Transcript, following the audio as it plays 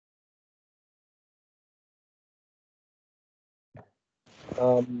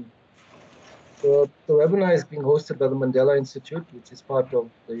The webinar is being hosted by the Mandela Institute, which is part of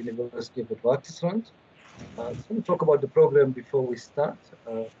the University of Witwatersrand. I just want to talk about the program before we start.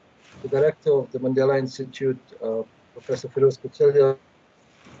 The director of the Mandela Institute, Professor Firoz Patel,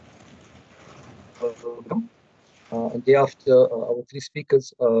 and thereafter our three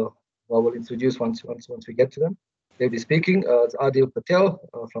speakers, I will introduce once we get to them. They'll be speaking. Aadil Patel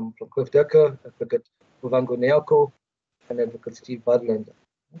from Cliffe, Dekker, Advocate Muvangua Nyoko, and Advocate Steve Budlender.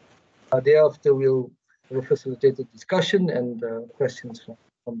 Thereafter, we'll facilitate a discussion and questions from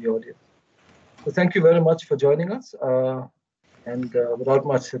the audience. So thank you very much for joining us. And without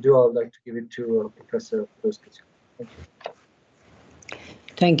much ado, I'd like to give it to Professor Firoz Patel.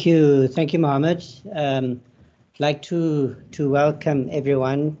 Thank you. Thank you, Mohammed. I'd like to welcome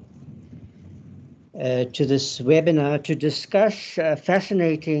everyone to this webinar to discuss a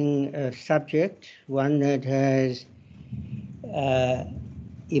fascinating subject, one that has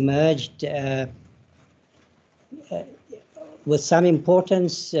emerged with some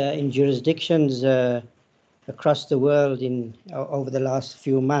importance in jurisdictions across the world over the last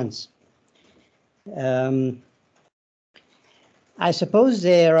few months. I suppose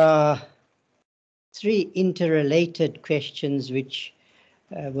there are three interrelated questions which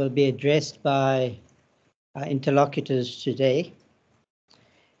will be addressed by our interlocutors today.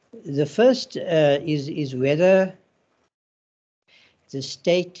 The first is whether the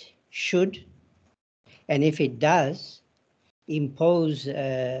state should, and if it does, impose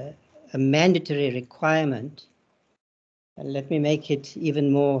a mandatory requirement. And let me make it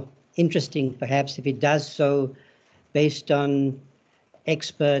even more interesting, perhaps, if it does so based on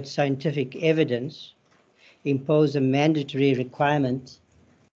expert scientific evidence, impose a mandatory requirement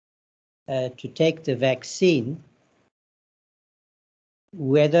to take the vaccine,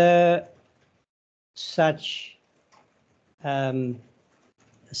 whether such a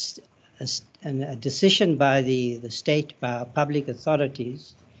decision by the state, by our public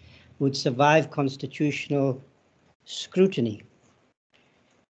authorities, would survive constitutional scrutiny.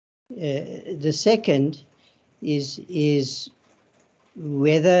 The second is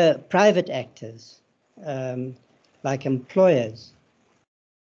whether private actors, like employers,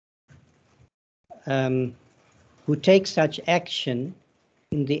 who take such action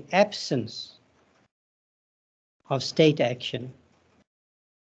in the absence of state action,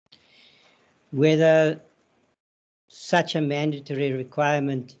 whether such a mandatory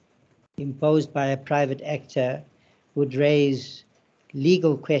requirement imposed by a private actor would raise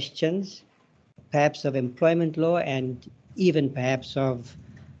legal questions, perhaps of employment law and even perhaps of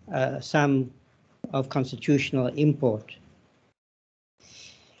some of constitutional import.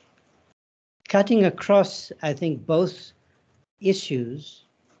 Cutting across, I think, both issues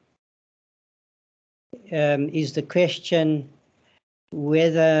is the question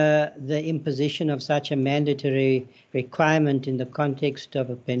whether the imposition of such a mandatory requirement in the context of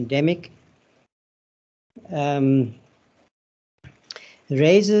a pandemic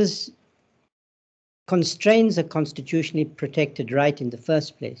constrains a constitutionally protected right in the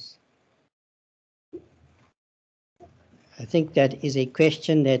first place. I think that is a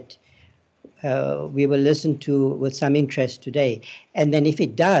question that we will listen to with some interest today. And then if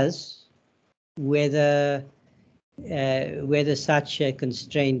it does, whether such a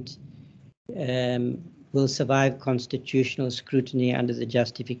constraint will survive constitutional scrutiny under the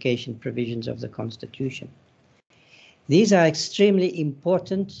justification provisions of the Constitution. These are extremely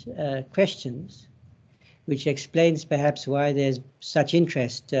important questions, which explains perhaps why there's such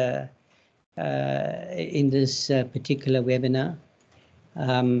interest in this particular webinar.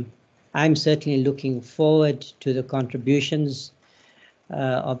 I'm certainly looking forward to the contributions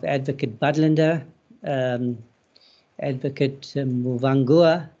of Advocate Budlender, Advocate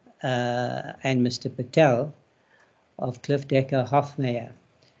Muvangua, and Mr. Patel of Cliffe, Dekker, Hofmeyr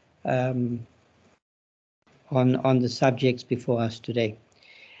on the subjects before us today.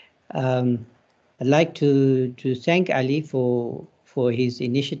 I'd like to thank Alli for his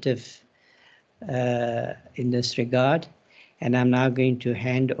initiative in this regard, and I'm now going to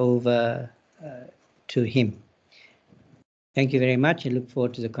hand over to him. Thank you very much. I look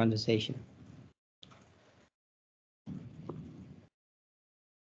forward to the conversation.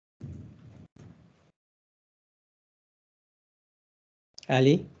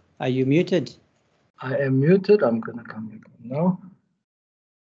 Alli, are you muted? I am muted. I'm going to come back now.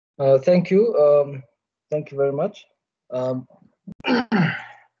 Thank you. Thank you very much. Thank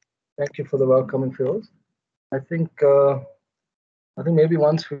you for the welcoming, Firoz. I think maybe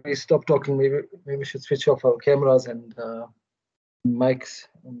once we stop talking, maybe we should switch off our cameras and mics.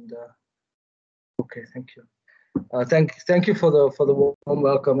 And okay, thank you. Thank you for the warm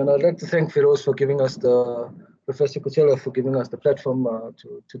welcome, and I'd like to thank Firoz for giving us Professor Kuchela for giving us the platform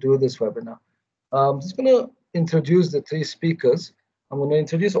to do this webinar. I'm just going to introduce the three speakers. I'm going to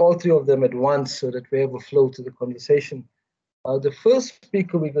introduce all three of them at once so that we have a flow to the conversation. The first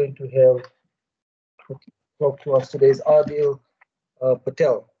speaker we're going to have talk to us today is Aadil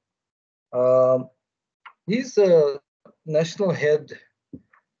Patel. He's a national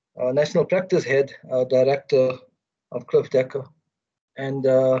practice head, director of Cliffe Dekker, and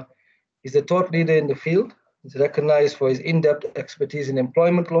he's a thought leader in the field. He's recognized for his in-depth expertise in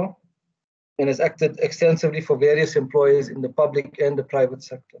employment law and has acted extensively for various employers in the public and the private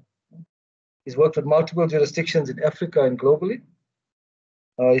sector. He's worked with multiple jurisdictions in Africa and globally.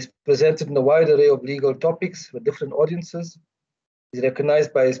 He's presented in a wide array of legal topics with different audiences. He's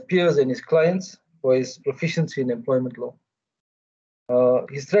recognized by his peers and his clients for his proficiency in employment law.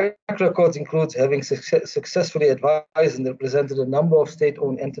 His track records includes having successfully advised and represented a number of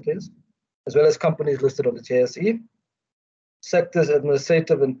state-owned entities, as well as companies listed on the JSE, sectors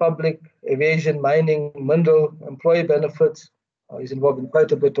administrative and public, aviation, mining, mineral, employee benefits. He's involved in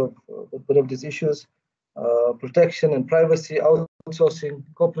quite a bit of these issues, protection and privacy, outsourcing,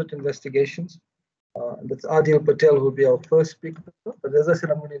 corporate investigations. That's Aadil Patel, who will be our first speaker. But as I said,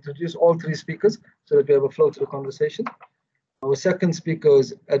 I'm going to introduce all three speakers so that we have a flow to the conversation. Our second speaker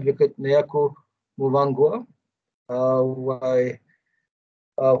is Advocate Nyoko Muvangua, who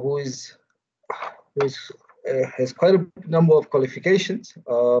has quite a number of qualifications.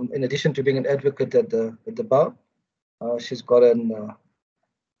 In addition to being an advocate at the bar, she's got an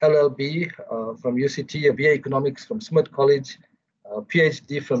LLB from UCT, a BA Economics from Smith College, a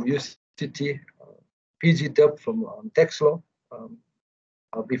PhD from UCT, PG Dip from Tax Law.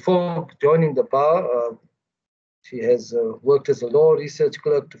 Before joining the bar, she has worked as a law research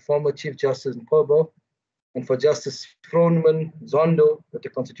clerk to former Chief Justice Nyoko and for Justice Froneman Zondo at the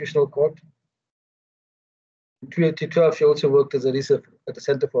Constitutional Court. In 2012, she also worked as a researcher at the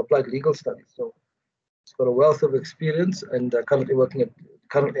Center for Applied Legal Studies. So she's got a wealth of experience and currently working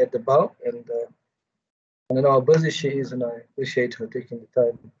at the bar. And I know how busy she is, and I appreciate her taking the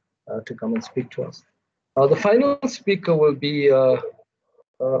time to come and speak to us. The final speaker will be a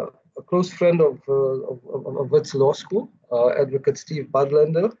close friend of Wits Law School, Advocate Steve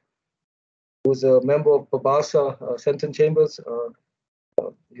Budlender, who's a member of Babasa Sentence Chambers.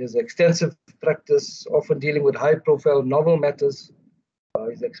 He has extensive practice, often dealing with high-profile novel matters.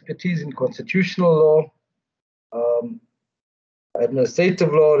 His expertise in constitutional law,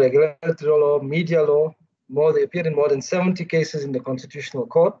 administrative law, regulatory law, media law. They appeared in more than 70 cases in the Constitutional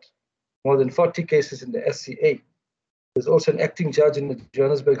Court, more than 40 cases in the SCA. There's also an acting judge in the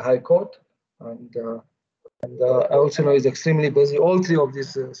Johannesburg High Court, and I also know he's extremely busy. All three of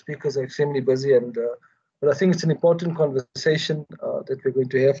these speakers are extremely busy, but I think it's an important conversation that we're going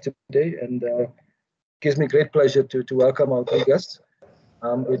to have today, and it gives me great pleasure to welcome our three guests.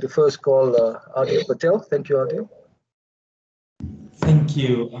 I'm going to first call Aadil Patel. Thank you, Aadil. Thank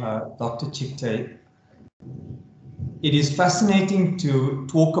you, Dr. Chicktay. It is fascinating to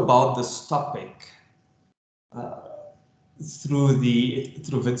talk about this topic through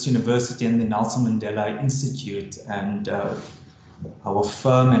Wits University and the Nelson Mandela Institute, and our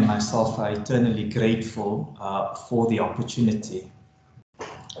firm and myself are eternally grateful for the opportunity.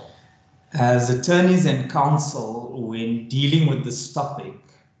 As attorneys and counsel, when dealing with this topic,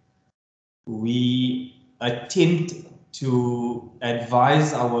 we attempt to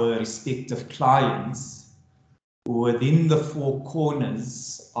advise our respective clients within the four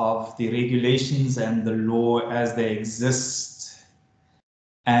corners of the regulations and the law as they exist.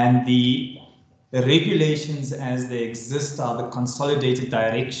 And the regulations as they exist are the consolidated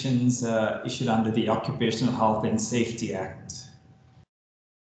directions issued under the Occupational Health and Safety Act.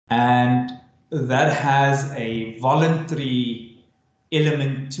 And that has a voluntary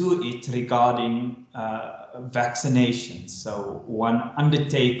element to it regarding vaccination. So one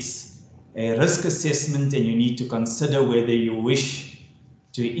undertakes a risk assessment and you need to consider whether you wish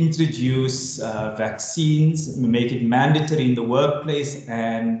to introduce vaccines, make it mandatory in the workplace,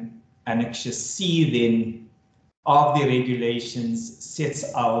 and Annexure C then of the regulations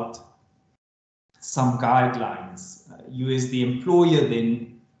sets out some guidelines. You as the employer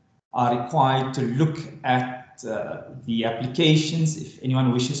then are required to look at the applications. If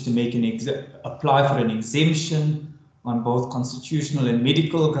anyone wishes to make apply for an exemption on both constitutional and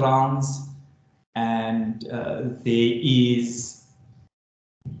medical grounds, and there is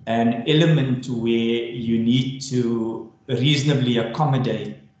an element where you need to reasonably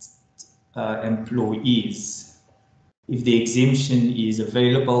accommodate employees. If the exemption is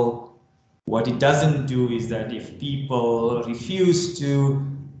available, What it doesn't do is that if people refuse to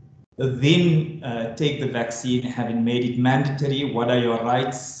then take the vaccine, having made it mandatory, what are your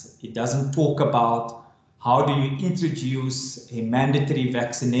rights? It doesn't talk about how do you introduce a mandatory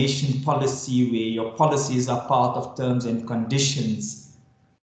vaccination policy where your policies are part of terms and conditions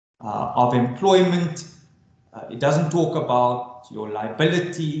of employment. It doesn't talk about your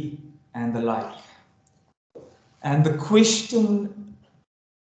liability and the like. And the question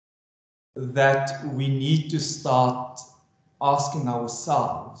that we need to start asking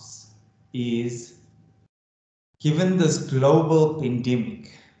ourselves is, given this global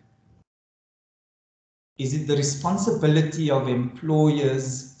pandemic, is it the responsibility of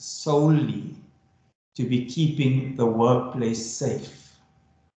employers solely to be keeping the workplace safe?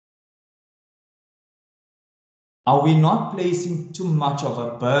 Are we not placing too much of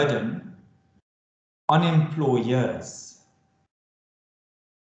a burden on employers?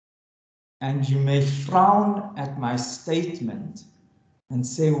 And you may frown at my statement and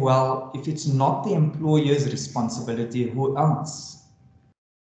say, well, if it's not the employer's responsibility, who else?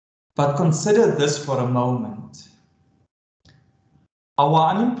 But consider this for a moment. Our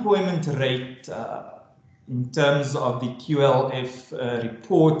unemployment rate in terms of the QLF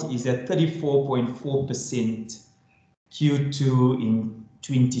report is at 34.4% Q2 in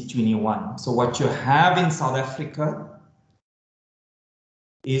 2021. So what you have in South Africa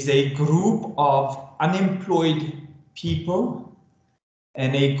is a group of unemployed people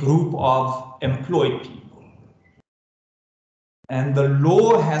and a group of employed people. And the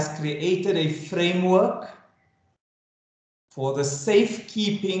law has created a framework for the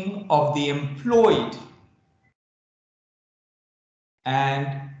safekeeping of the employed,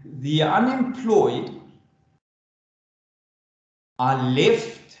 and the unemployed are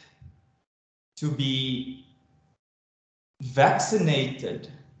left to be vaccinated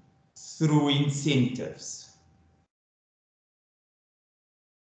through incentives.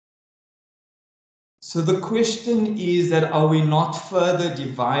 So the question is that, are we not further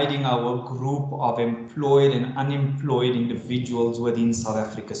dividing our group of employed and unemployed individuals within South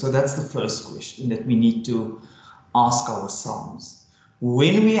Africa? So that's the first question that we need to ask ourselves.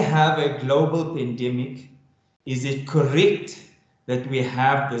 When we have a global pandemic, is it correct that we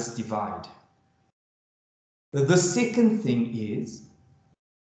have this divide? The second thing is,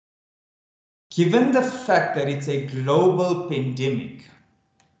 given the fact that it's a global pandemic,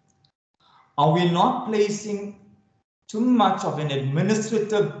 are we not placing too much of an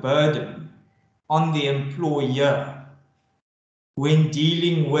administrative burden on the employer when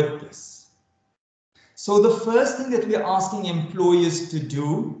dealing with this? So the first thing that we're asking employers to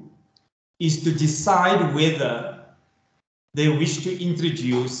do is to decide whether they wish to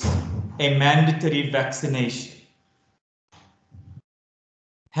introduce a mandatory vaccination.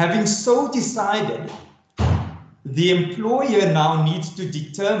 Having so decided, the employer now needs to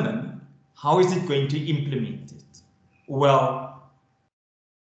determine how is it going to implement it. Well,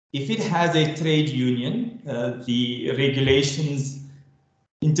 if it has a trade union, the regulations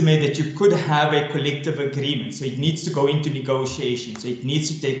intimate that you could have a collective agreement, so it needs to go into negotiation. So it needs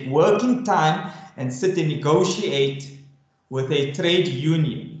to take working time and sit and negotiate with a trade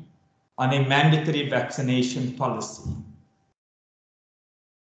union on a mandatory vaccination policy.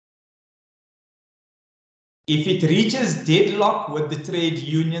 If it reaches deadlock with the trade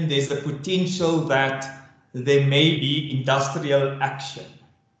union, there's a potential that there may be industrial action.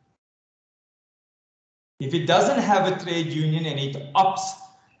 If it doesn't have a trade union and it opts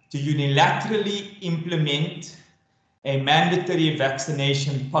to unilaterally implement a mandatory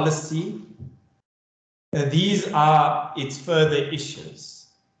vaccination policy, these are its further issues.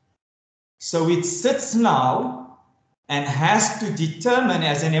 So it sits now and has to determine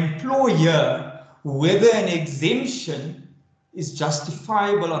as an employer whether an exemption is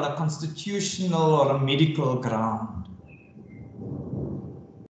justifiable on a constitutional or a medical ground.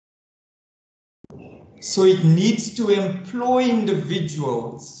 So it needs to employ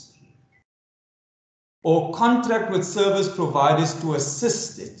individuals or contract with service providers to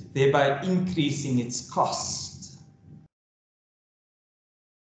assist it, thereby increasing its cost.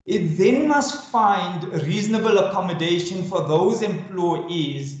 It then must find reasonable accommodation for those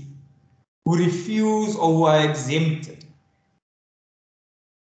employees who refuse or who are exempted.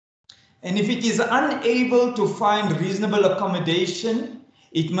 And if it is unable to find reasonable accommodation,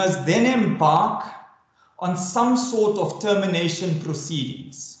 it must then embark on some sort of termination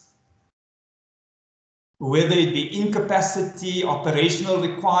proceedings, whether it be incapacity, operational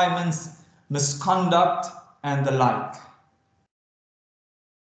requirements, misconduct, and the like.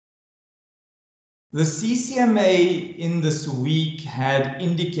 The CCMA in this week had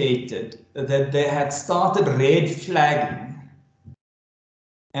indicated that they had started red flagging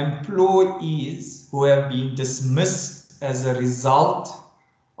employees who have been dismissed as a result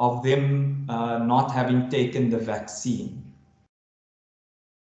of them not having taken the vaccine.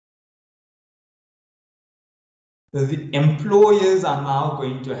 The employers are now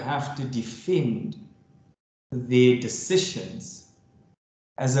going to have to defend their decisions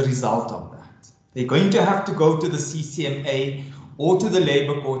as a result of that. They're going to have to go to the CCMA or to the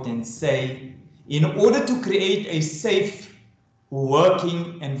Labour Court and say, in order to create a safe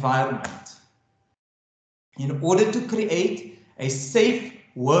working environment, in order to create a safe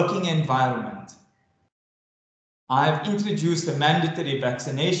working environment, I've introduced a mandatory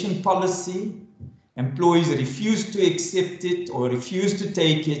vaccination policy. Employees refuse to accept it or refuse to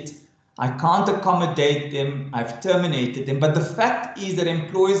take it. I can't accommodate them. I've terminated them. But the fact is that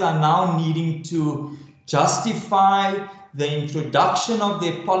employees are now needing to justify the introduction of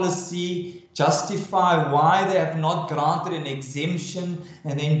their policy, justify why they have not granted an exemption,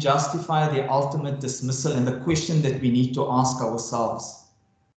 and then justify their ultimate dismissal. And the question that we need to ask ourselves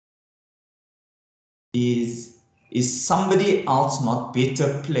is somebody else not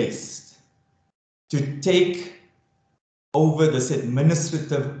better placed to take over this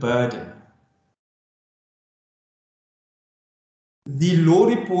administrative burden? The law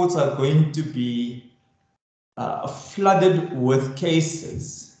reports are going to be flooded with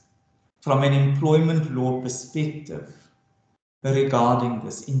cases from an employment law perspective regarding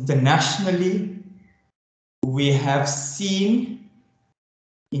this. Internationally, we have seen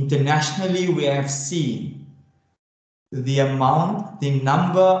the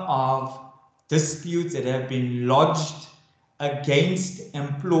number of disputes that have been lodged against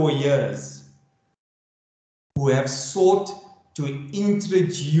employers who have sought to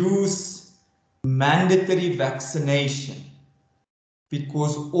introduce mandatory vaccination,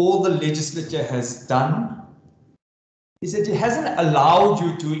 because all the legislature has done is that it hasn't allowed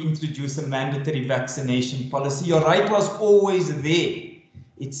you to introduce a mandatory vaccination policy. Your right was always there.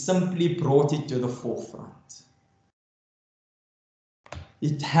 It simply brought it to the forefront.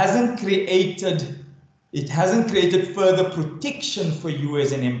 It hasn't created further protection for you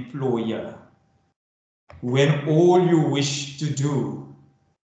as an employer when all you wish to do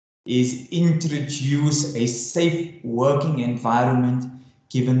is introduce a safe working environment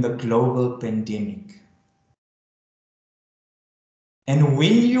given the global pandemic. And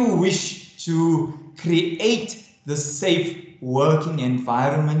when you wish to create the safe working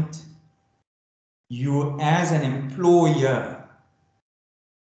environment, you as an employer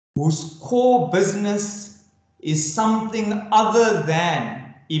whose core business is something other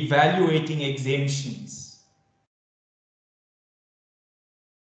than evaluating exemptions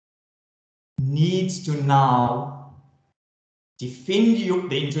needs to now defend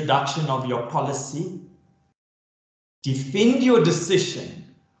the introduction of your policy, defend your decision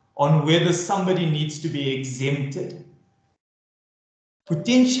on whether somebody needs to be exempted,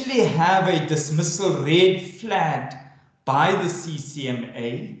 potentially have a dismissal red flagged by the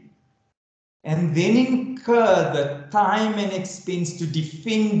CCMA, and then incur the time and expense to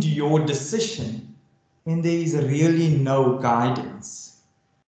defend your decision when there is really no guidance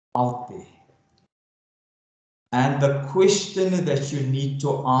out there. And the question that you need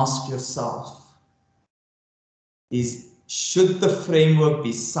to ask yourself is, should the framework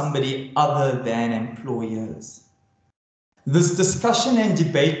be somebody other than employers? This discussion and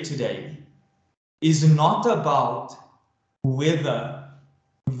debate today is not about whether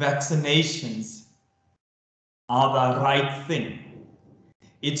vaccinations are the right thing.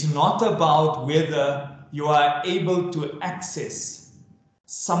 It's not about whether you are able to access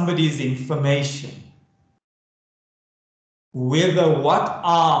somebody's information, whether what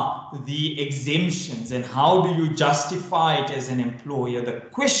are the exemptions and how do you justify it as an employer. The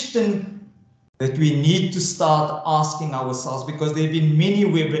question that we need to start asking ourselves, because there have been many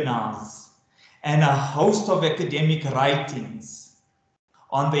webinars and a host of academic writings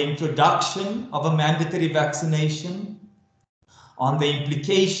on the introduction of a mandatory vaccination, on the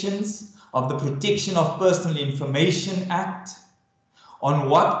implications of the Protection of Personal Information Act, on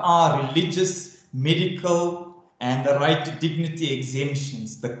what are religious, medical, and the right to dignity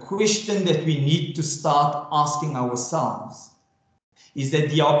exemptions. The question that we need to start asking ourselves is that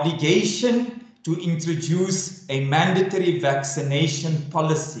the obligation to introduce a mandatory vaccination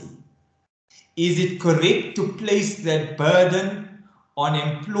policy, is it correct to place that burden on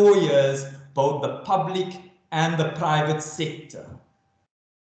employers, both the public and the private sector?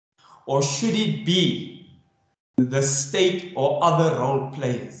 Or should it be the state or other role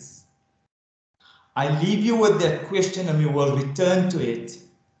players? I leave you with that question and we will return to it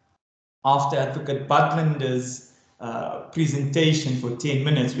after Advocate Budlender's presentation for 10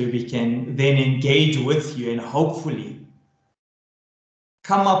 minutes, where we can then engage with you and hopefully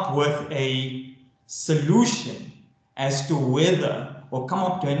come up with a solution as to whether, or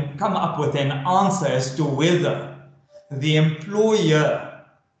come up with an answer as to whether the employer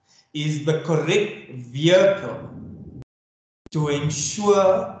is the correct vehicle to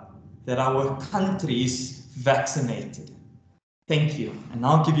ensure that our country is vaccinated. Thank you. And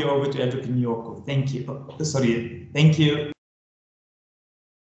I'll give you over to Advocate Nyoko. Thank you. Sorry. Thank you.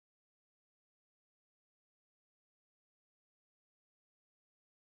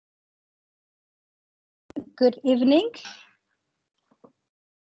 Good evening.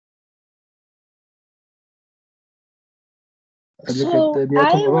 So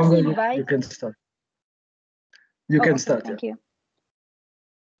I was invited. You can start. You can start. Thank you.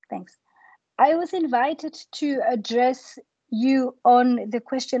 Thanks. I was invited to address you on the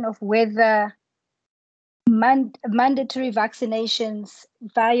question of whether mandatory vaccinations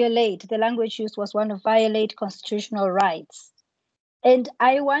violate, the language used was one of violate constitutional rights. And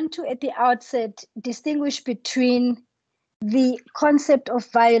I want to, at the outset, distinguish between the concept of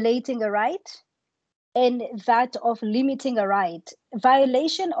violating a right and that of limiting a right.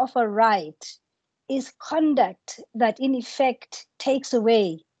 Violation of a right is conduct that in effect takes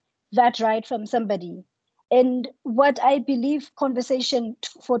away that right from somebody. And what I believe conversation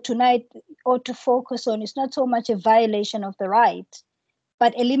for tonight ought to focus on is not so much a violation of the right,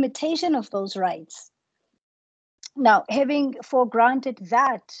 but a limitation of those rights. Now, having for granted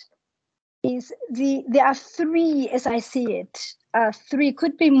that, there are three, as I see it, three,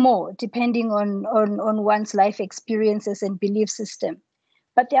 could be more, depending on one's life experiences and belief system.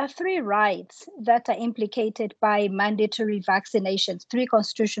 But there are three rights that are implicated by mandatory vaccinations, three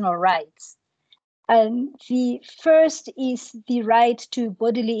constitutional rights. And the first is the right to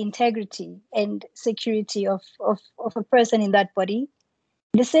bodily integrity and security of a person in that body.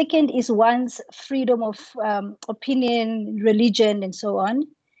 The second is one's freedom of opinion, religion, and so on.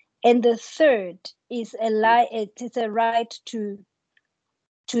 And the third is a right to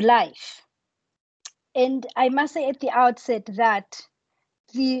life. And I must say at the outset that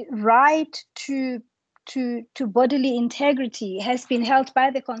the right to bodily integrity has been held by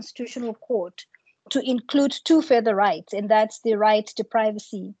the Constitutional Court to include two further rights, and that's the right to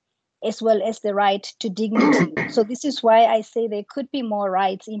privacy as well as the right to dignity. So this is why I say there could be more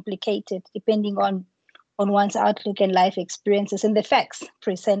rights implicated depending on one's outlook and life experiences and the facts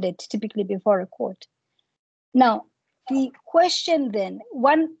presented typically before a court. Now, the question then,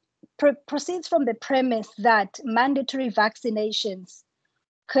 one proceeds from the premise that mandatory vaccinations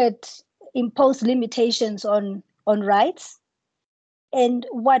could impose limitations on rights. And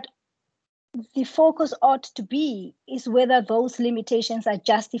what the focus ought to be is whether those limitations are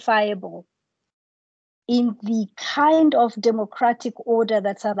justifiable in the kind of democratic order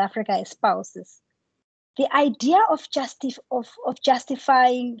that South Africa espouses. The idea of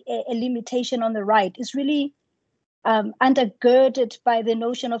justifying a limitation on the right is really undergirded by the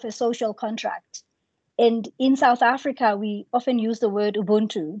notion of a social contract. And in South Africa, we often use the word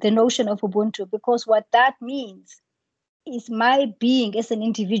Ubuntu, the notion of Ubuntu, because what that means is my being as an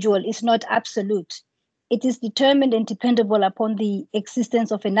individual is not absolute. It is determined and dependable upon the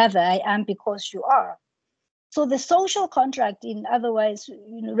existence of another. I am because you are. So the social contract, in otherwise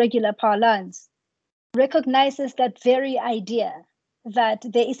regular parlance, recognizes that very idea that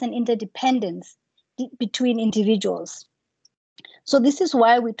there is an interdependence between individuals. So this is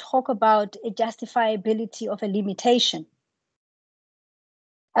why we talk about a justifiability of a limitation.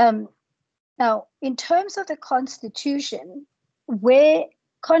 Now, in terms of the Constitution, where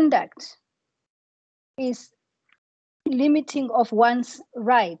conduct is limiting of one's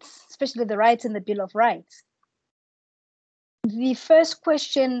rights, especially the rights in the Bill of Rights, the first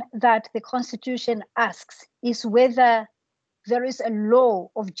question that the Constitution asks is whether there is a law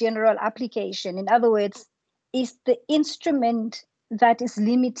of general application. In other words, is the instrument that is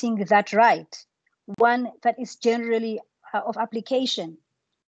limiting that right one that is generally of application?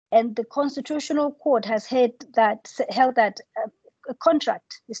 And the Constitutional Court has held that a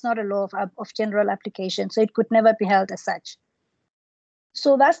contract is not a law of general application, so it could never be held as such.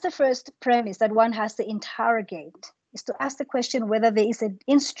 So that's the first premise that one has to interrogate, is to ask the question whether there is an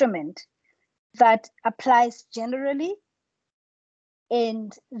instrument that applies generally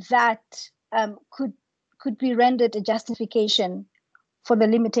and that could be rendered a justification for the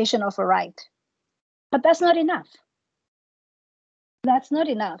limitation of a right. But that's not enough. That's not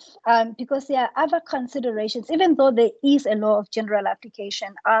enough, because there are other considerations. Even though there is a law of general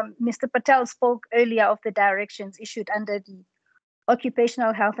application, Mr. Patel spoke earlier of the directions issued under the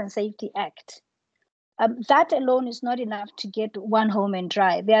Occupational Health and Safety Act. That alone is not enough to get one home and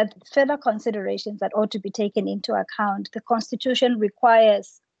dry. There are further considerations that ought to be taken into account. The Constitution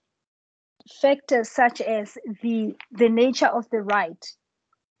requires factors such as the nature of the right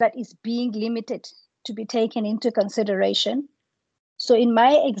that is being limited to be taken into consideration. So in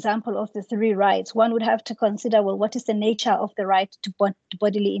my example of the three rights, one would have to consider, well, what is the nature of the right to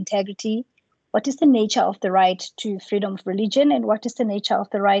bodily integrity? What is the nature of the right to freedom of religion? And what is the nature of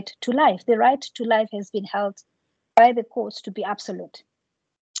the right to life? The right to life has been held by the courts to be absolute,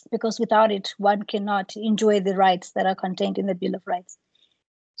 because without it, one cannot enjoy the rights that are contained in the Bill of Rights.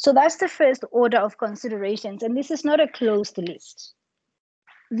 So that's the first order of considerations, and this is not a closed list.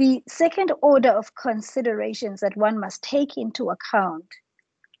 The second order of considerations that one must take into account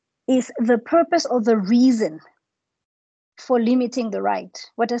is the purpose or the reason for limiting the right.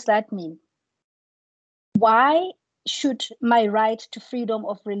 What does that mean? Why should my right to freedom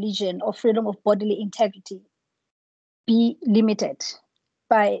of religion or freedom of bodily integrity be limited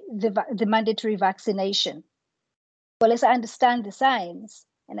by the mandatory vaccination? Well, as I understand the science,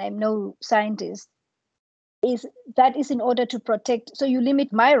 and I'm no scientist, is in order to protect, so you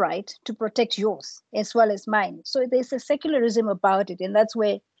limit my right to protect yours as well as mine. So there's a secularism about it, and that's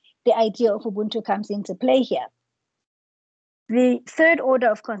where the idea of Ubuntu comes into play here. The third order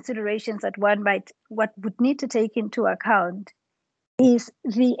of considerations that what would need to take into account is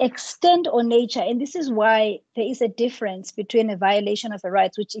the extent or nature, and this is why there is a difference between a violation of the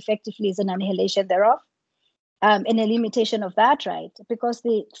rights, which effectively is an annihilation thereof, and a limitation of that right, because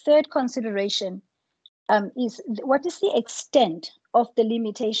the third consideration is what is the extent of the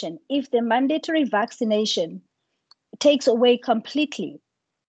limitation? If the mandatory vaccination takes away completely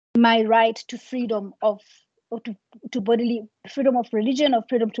my right to freedom of to bodily freedom of religion or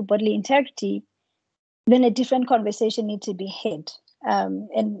freedom to bodily integrity, then a different conversation needs to be had.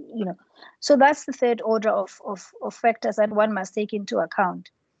 So that's the third order of factors that one must take into account.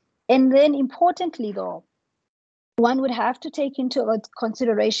 And then importantly, though, one would have to take into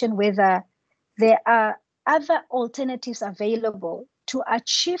consideration whether there are other alternatives available to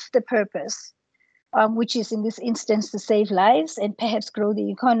achieve the purpose, which is in this instance to save lives and perhaps grow the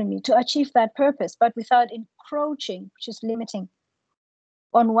economy, to achieve that purpose, but without encroaching, which is limiting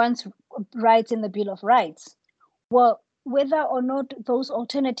on one's rights in the Bill of Rights. Well, whether or not those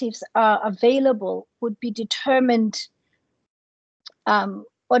alternatives are available would be determined on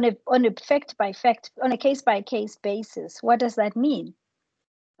a fact by fact, on a case by case basis. What does that mean?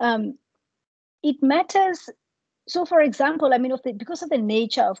 It matters. So, for example, because of the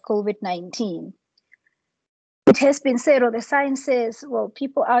nature of COVID-19, it has been said, or the science says, well,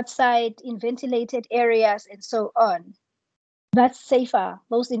 people outside in ventilated areas and so on, that's safer.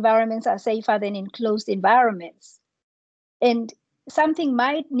 Those environments are safer than enclosed environments. And something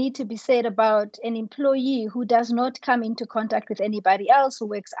might need to be said about an employee who does not come into contact with anybody else, who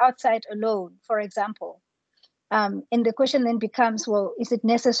works outside alone, for example. And the question then becomes, well, is it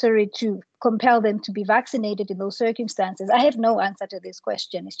necessary to compel them to be vaccinated in those circumstances? I have no answer to this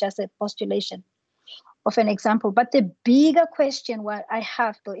question. It's just a postulation of an example. But the bigger question what I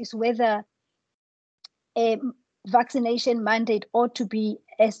have, though, is whether a vaccination mandate ought to be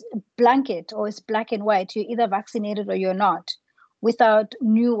as blanket or as black and white. You're either vaccinated or you're not, without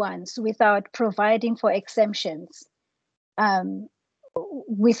nuance, without providing for exemptions,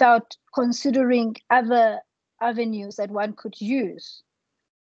 without considering other avenues that one could use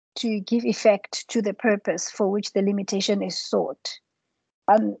to give effect to the purpose for which the limitation is sought.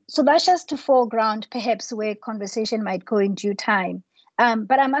 So that's just to foreground perhaps where conversation might go in due time.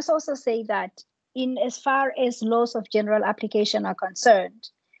 But I must also say that in as far as laws of general application are concerned,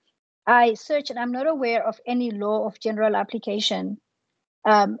 I searched and I'm not aware of any law of general application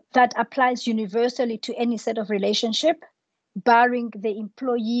that applies universally to any set of relationship, barring the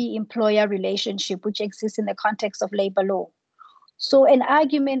employee-employer relationship, which exists in the context of labor law. So an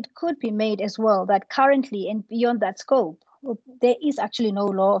argument could be made as well that currently and beyond that scope, there is actually no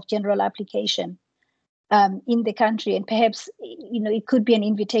law of general application in the country. And perhaps, it could be an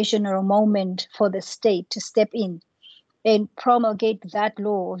invitation or a moment for the state to step in and promulgate that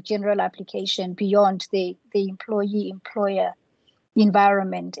law of general application beyond the employee-employer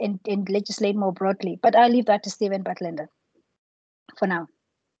environment and legislate more broadly. But I'll leave that to Stephen Budlender for now.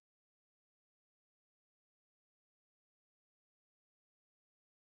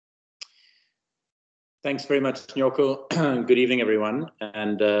 Thanks very much, Nyoko. Good evening, everyone.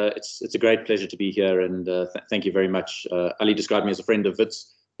 And it's a great pleasure to be here. And thank you very much. Alli described me as a friend of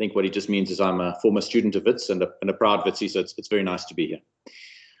Wits. I think what he just means is I'm a former student of Wits and a proud Witsie, so it's very nice to be here.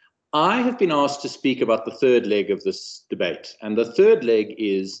 I have been asked to speak about the third leg of this debate. And the third leg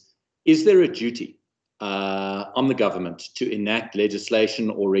is there a duty on the government to enact legislation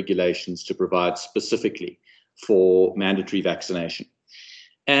or regulations to provide specifically for mandatory vaccination?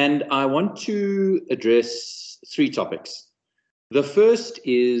 And I want to address three topics. The first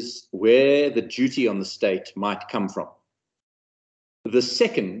is where the duty on the state might come from. The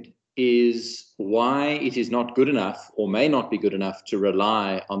second is why it is not good enough or may not be good enough to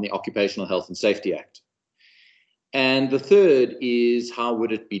rely on the Occupational Health and Safety Act. And the third is how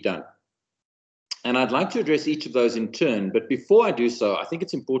would it be done? And I'd like to address each of those in turn, but before I do so, I think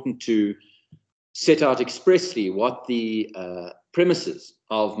it's important to set out expressly what the premises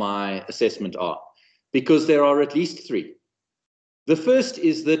of my assessment are, because there are at least three. The first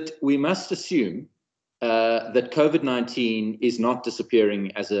is that we must assume that COVID-19 is not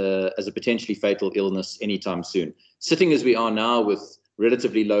disappearing as a potentially fatal illness anytime soon. Sitting as we are now with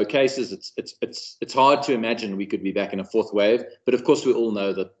relatively low cases, it's hard to imagine we could be back in a fourth wave, but of course we all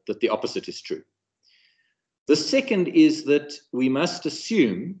know that the opposite is true. The second is that we must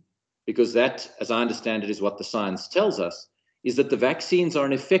assume, because that, as I understand it, is what the science tells us, is that the vaccines are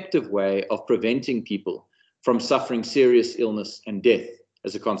an effective way of preventing people from suffering serious illness and death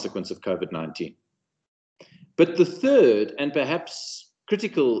as a consequence of COVID-19. But the third and perhaps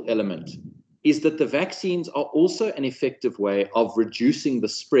critical element is that the vaccines are also an effective way of reducing the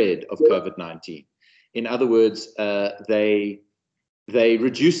spread of COVID-19. In other words, they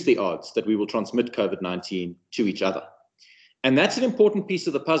reduce the odds that we will transmit COVID-19 to each other. And that's an important piece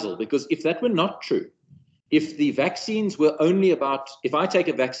of the puzzle, because if that were not true, if the vaccines were only about, if I take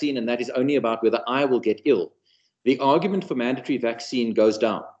a vaccine and that is only about whether I will get ill, the argument for mandatory vaccine goes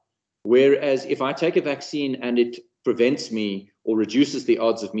down. Whereas if I take a vaccine and it prevents me or reduces the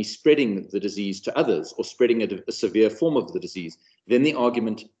odds of me spreading the disease to others or spreading a severe form of the disease, then the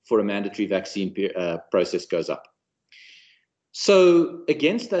argument for a mandatory vaccine process goes up. So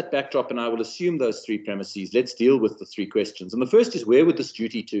against that backdrop, and I will assume those three premises, let's deal with the three questions. And the first is, where would this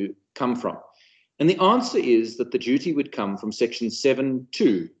duty to come from? And the answer is that the duty would come from Section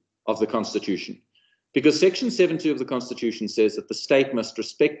 7.2 of the Constitution, because Section 7.2 of the Constitution says that the state must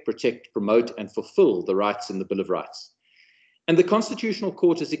respect, protect, promote, and fulfill the rights in the Bill of Rights. And the Constitutional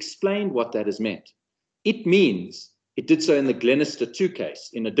Court has explained what that has meant. It means, it did so in the Glenister 2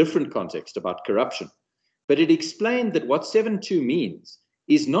 case, in a different context about corruption, but it explained that what 7.2 means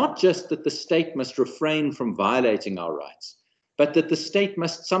is not just that the state must refrain from violating our rights, but that the state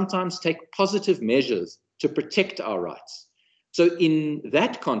must sometimes take positive measures to protect our rights. So in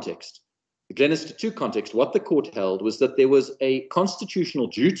that context, the Glenister 2 context, what the court held was that there was a constitutional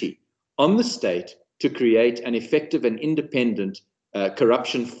duty on the state to create an effective and independent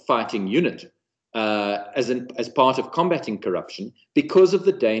corruption-fighting unit as part of combating corruption, because of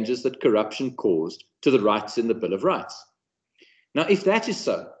the dangers that corruption caused to the rights in the Bill of Rights. Now, if that is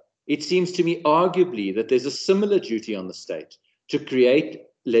so, it seems to me arguably that there's a similar duty on the state to create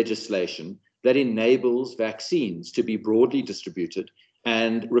legislation that enables vaccines to be broadly distributed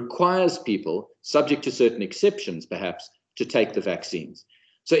and requires people, subject to certain exceptions perhaps, to take the vaccines.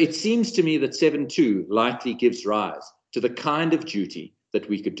 So it seems to me that 7.2 likely gives rise to the kind of duty that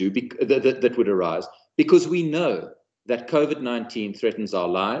we could do, that would arise, because we know that COVID-19 threatens our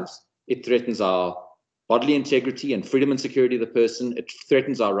lives, it threatens our bodily integrity and freedom and security of the person, it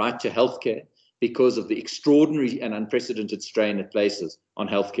threatens our right to healthcare because of the extraordinary and unprecedented strain it places on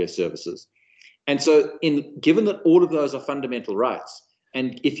healthcare services. And so given that all of those are fundamental rights,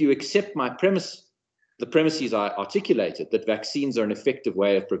 and if you accept my premise, the premises I articulated, that vaccines are an effective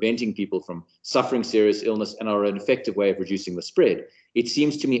way of preventing people from suffering serious illness and are an effective way of reducing the spread, it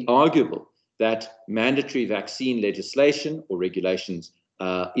seems to me arguable that mandatory vaccine legislation or regulations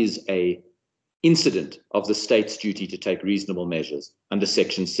is an incident of the state's duty to take reasonable measures under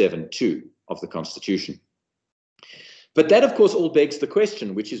Section 7.2 of the Constitution. But that, of course, all begs the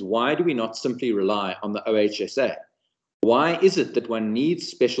question, which is, why do we not simply rely on the OHSA? Why is it that one needs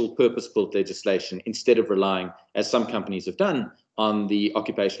special purpose-built legislation instead of relying, as some companies have done, on the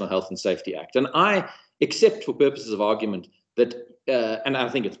Occupational Health and Safety Act? And I accept, for purposes of argument, that, and I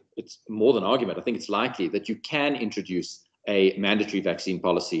think it's more than argument, I think it's likely that you can introduce a mandatory vaccine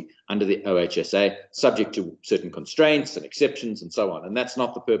policy under the OHSA, subject to certain constraints and exceptions and so on. And that's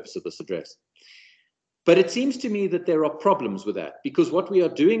not the purpose of this address. But it seems to me that there are problems with that, because what we are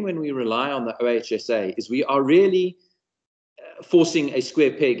doing when we rely on the OHSA is we are really forcing a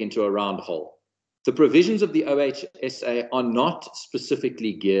square peg into a round hole. The provisions of the OHSA are not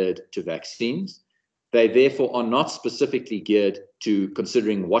specifically geared to vaccines. They therefore are not specifically geared to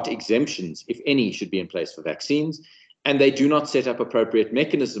considering what exemptions, if any, should be in place for vaccines, and they do not set up appropriate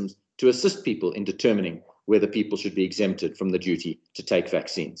mechanisms to assist people in determining whether people should be exempted from the duty to take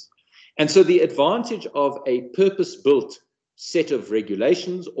vaccines. And so the advantage of a purpose-built set of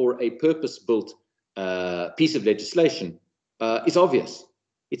regulations or a purpose-built piece of legislation is obvious.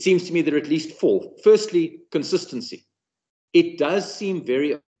 It seems to me there are at least four. Firstly, consistency. It does seem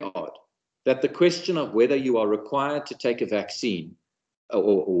very odd that the question of whether you are required to take a vaccine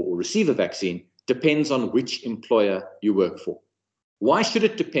or receive a vaccine depends on which employer you work for. Why should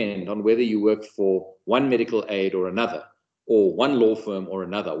it depend on whether you work for one medical aid or another, or one law firm or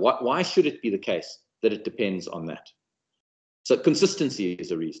another? Why should it be the case that it depends on that? So consistency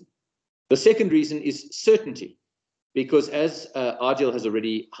is a reason. The second reason is certainty, because as Aadil has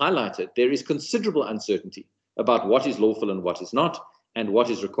already highlighted, there is considerable uncertainty about what is lawful and what is not, and what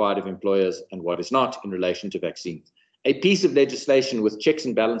is required of employers and what is not in relation to vaccines. A piece of legislation with checks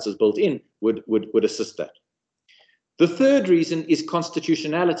and balances built in would assist that. The third reason is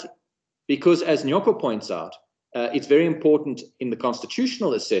constitutionality, because as Nyoko points out, it's very important in the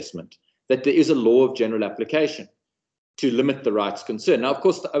constitutional assessment that there is a law of general application to limit the rights concerned. Now, of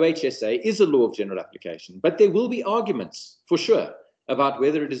course, the OHSA is a law of general application, but there will be arguments for sure about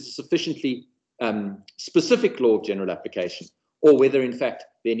whether it is a sufficiently specific law of general application, or whether, in fact,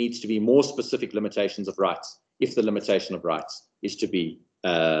 there needs to be more specific limitations of rights if the limitation of rights is to be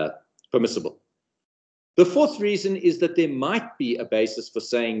permissible. The fourth reason is that there might be a basis for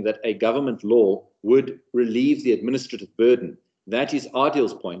saying that a government law would relieve the administrative burden. That is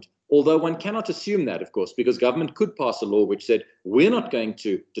Aadil's point, although one cannot assume that, of course, because government could pass a law which said, we're not going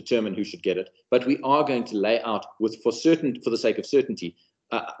to determine who should get it, but we are going to lay out, for the sake of certainty,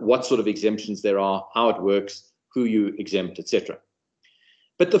 what sort of exemptions there are, how it works, who you exempt, etc.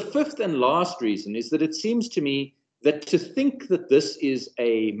 But the fifth and last reason is that it seems to me that to think that this is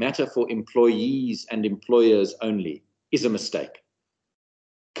a matter for employees and employers only is a mistake.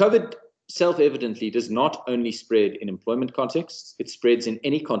 COVID self-evidently does not only spread in employment contexts, it spreads in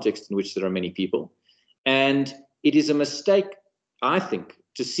any context in which there are many people. And it is a mistake, I think,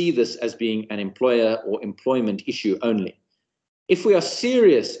 to see this as being an employer or employment issue only. If we are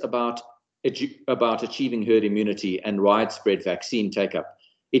serious about achieving herd immunity and widespread vaccine take-up,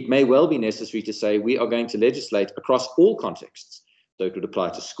 it may well be necessary to say we are going to legislate across all contexts. So it would apply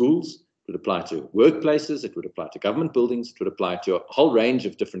to schools, it would apply to workplaces, it would apply to government buildings, it would apply to a whole range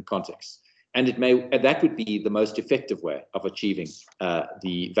of different contexts. And that would be the most effective way of achieving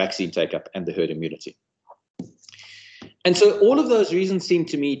the vaccine take-up and the herd immunity. And so all of those reasons seem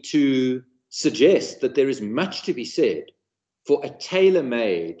to me to suggest that there is much to be said for a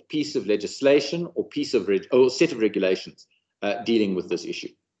tailor-made piece of legislation or set of regulations dealing with this issue.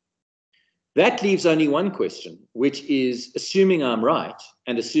 That leaves only one question, which is, assuming I'm right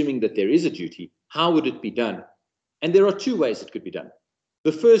and assuming that there is a duty, how would it be done? And there are two ways it could be done.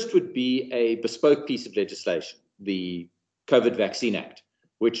 The first would be a bespoke piece of legislation, the COVID Vaccine Act,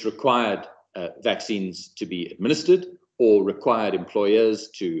 which required vaccines to be administered or required employers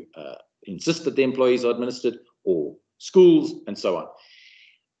to insist that the employees are administered, or schools, and so on.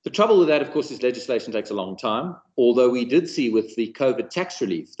 The trouble with that, of course, is legislation takes a long time, although we did see with the COVID tax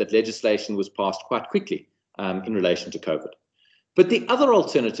relief that legislation was passed quite quickly in relation to COVID. But the other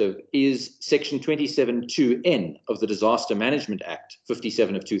alternative is Section 27(2)(n) of the Disaster Management Act,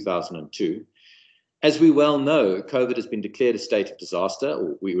 57 of 2002. As we well know, COVID has been declared a state of disaster,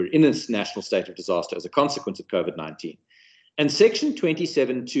 or we were in a national state of disaster as a consequence of COVID-19. And Section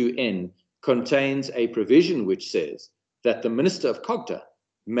 27(2)(n) contains a provision which says that the Minister of Cogta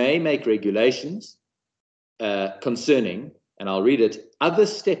may make regulations concerning, and I'll read it, other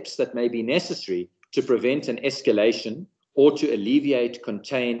steps that may be necessary to prevent an escalation or to alleviate,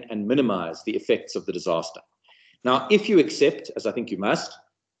 contain, and minimize the effects of the disaster. Now, if you accept, as I think you must,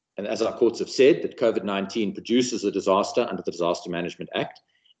 and as our courts have said, that COVID-19 produces a disaster under the Disaster Management Act,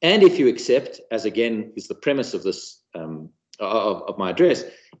 and if you accept, as again is the premise of this of my address,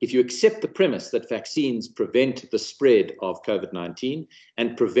 if you accept the premise that vaccines prevent the spread of COVID-19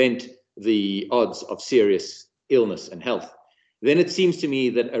 and prevent the odds of serious illness and health, then it seems to me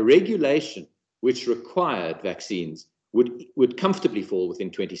that a regulation which required vaccines would comfortably fall within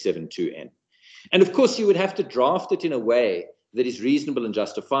 27(2)(n). And of course, you would have to draft it in a way that is reasonable and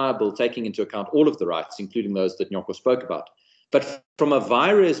justifiable, taking into account all of the rights, including those that Nyoko spoke about. But from a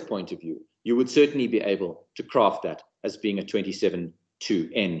virus point of view, you would certainly be able to craft that as being a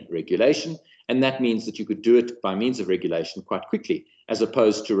 27(2)(n) regulation. And that means that you could do it by means of regulation quite quickly, as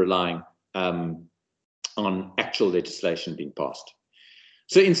opposed to relying on actual legislation being passed.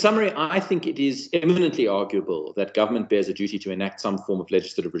 So in summary, I think it is eminently arguable that government bears a duty to enact some form of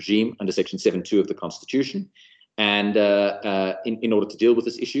legislative regime under Section 7.2 of the Constitution. And in order to deal with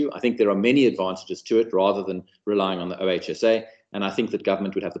this issue, I think there are many advantages to it rather than relying on the OHSA. And I think that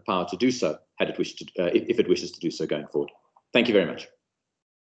government would have the power to do so had it wished to, if it wishes to do so going forward. Thank you very much.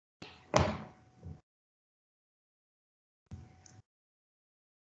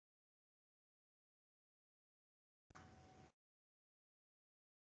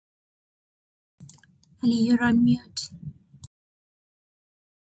 Alli, you're on mute.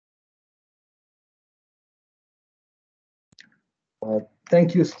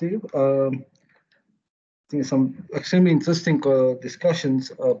 Thank you, Steve. I think some extremely interesting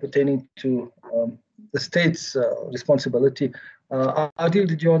discussions pertaining to the state's responsibility. Aadil,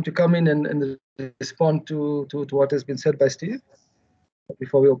 did you want to come in and respond to what has been said by Steve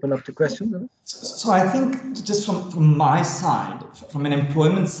before we open up to questions? So I think just from my side, from an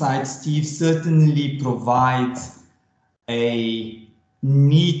employment side, Steve certainly provides a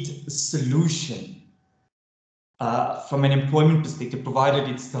neat solution from an employment perspective, provided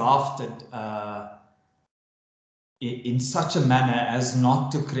it's drafted in such a manner as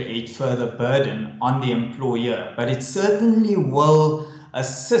not to create further burden on the employer. But it certainly will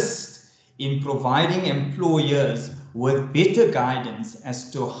assist in providing employers with better guidance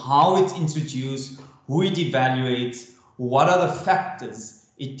as to how it's introduced, who it evaluates, what are the factors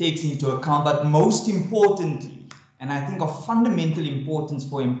it takes into account, but most importantly, and I think of fundamental importance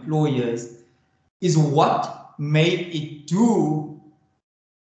for employers, is what may it do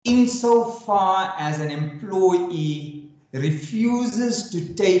insofar as an employee refuses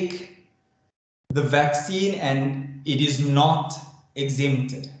to take the vaccine and it is not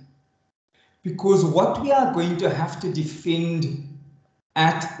exempted. Because what we are going to have to defend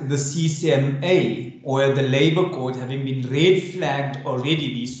at the CCMA or at the Labour Court, having been red flagged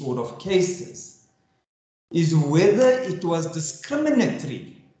already these sort of cases, is whether it was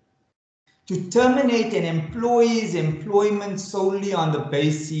discriminatory to terminate an employee's employment solely on the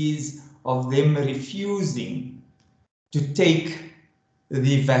basis of them refusing to take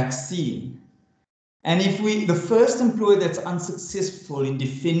the vaccine. And if the first employer that's unsuccessful in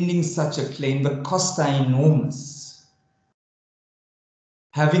defending such a claim, the costs are enormous.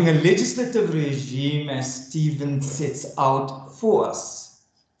 Having a legislative regime, as Stephen sets out for us,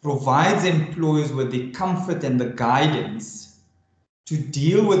 provides employers with the comfort and the guidance to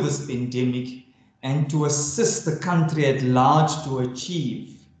deal with this pandemic and to assist the country at large to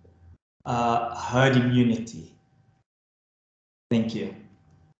achieve herd immunity. Thank you.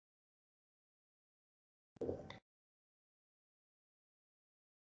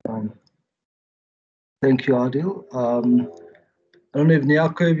 Thank you, Aadil. I don't know if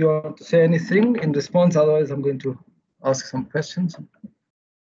Nyoko, if you want to say anything in response, otherwise I'm going to ask some questions.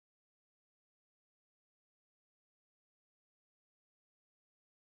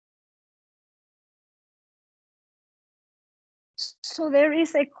 So there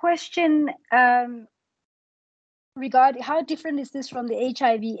is a question regarding how different is this from the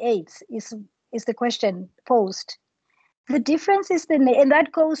HIV/AIDS is the question posed. The difference is and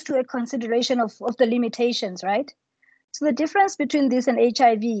that goes to a consideration of the limitations, right? So the difference between this and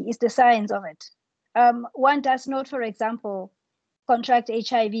HIV is the science of it. One does not, for example, contract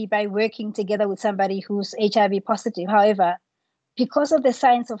HIV by working together with somebody who's HIV positive. However, because of the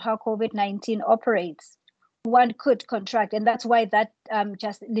science of how COVID-19 operates, one could contract, and that's why that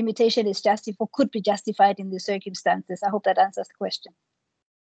just limitation is could be justified in the circumstances. I hope that answers the question.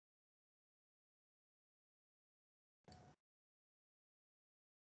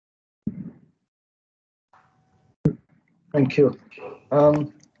 Thank you.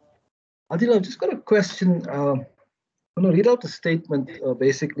 Aadil, I've just got a question. I'm going to read out a statement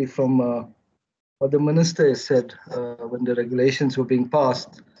basically from what the minister has said when the regulations were being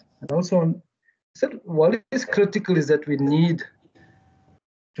passed. And also said what is critical is that we need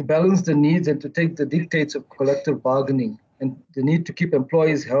to balance the needs and to take the dictates of collective bargaining and the need to keep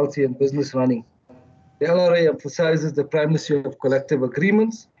employees healthy and business running. The LRA emphasizes the primacy of collective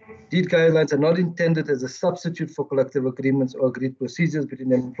agreements. These guidelines are not intended as a substitute for collective agreements or agreed procedures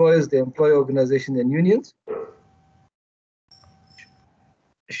between employers, the employer organization, and unions.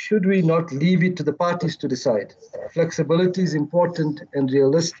 Should we not leave it to the parties to decide? Flexibility is important and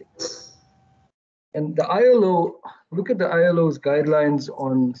realistic. And the ILO, look at the ILO's guidelines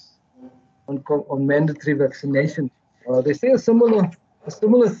on mandatory vaccination. They say a similar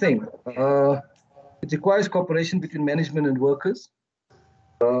thing. It requires cooperation between management and workers.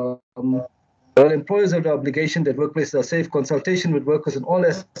 Well, employers have the obligation that workplaces are safe. Consultation with workers in all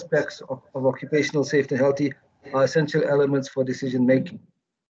aspects of occupational safety and health are essential elements for decision making.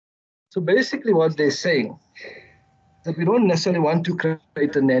 So basically what they're saying is that we don't necessarily want to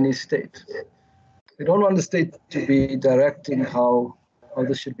create a nanny state. We don't want the state to be directing how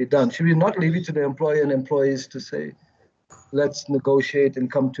this should be done. Should we not leave it to the employer and employees to say, let's negotiate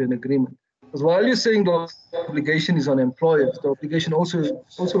and come to an agreement? Because while you're saying the obligation is on employers, the obligation also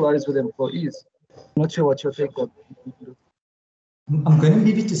lies with employees. I'm not sure what your take on. I'm going to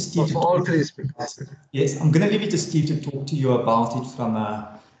leave it to Steve. For all three speakers. Yes, I'm going to leave it to Steve to talk to you about it from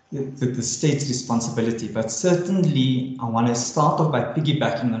the state's responsibility. But certainly, I want to start off by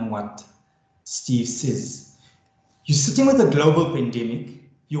piggybacking on what Steve says. You're sitting with a global pandemic.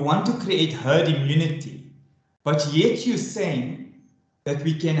 You want to create herd immunity, but yet you're saying that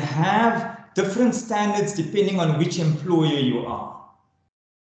we can have different standards depending on which employer you are.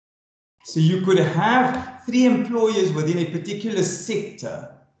 So you could have 3 employers within a particular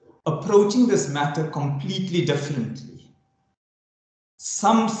sector approaching this matter completely differently.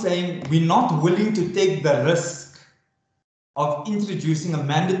 Some saying we're not willing to take the risk of introducing a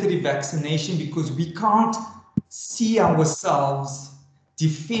mandatory vaccination because we can't see ourselves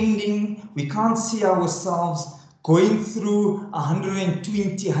defending, we can't see ourselves going through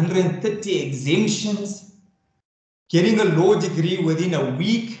 120, 130 exemptions, getting a law degree within a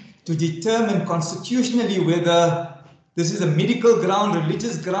week to determine constitutionally whether this is a medical ground,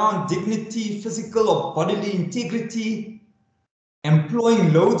 religious ground, dignity, physical or bodily integrity,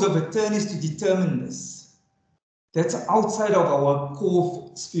 employing loads of attorneys to determine this. That's outside of our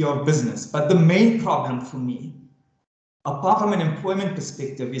core sphere of business. But the main problem for me, apart from an employment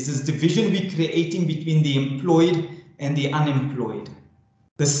perspective, is this division we're creating between the employed and the unemployed.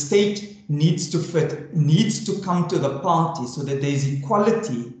 The state needs to fit, needs to come to the party so that there is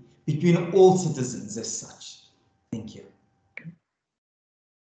equality between all citizens as such. Thank you.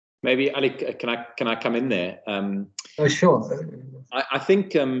 Maybe, Ali, can I come in there? Sure. I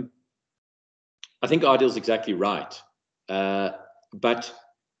think Aadil's exactly right, but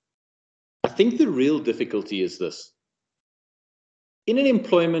I think the real difficulty is this. In an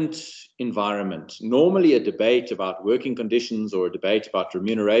employment environment, normally a debate about working conditions or a debate about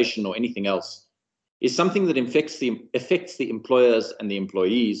remuneration or anything else is something that affects the employers and the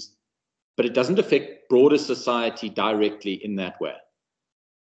employees, but it doesn't affect broader society directly in that way.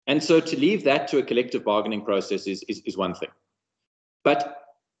 And so to leave that to a collective bargaining process is one thing. But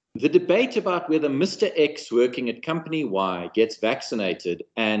the debate about whether Mr. X working at company Y gets vaccinated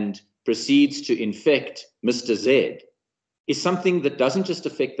and proceeds to infect Mr. Z is something that doesn't just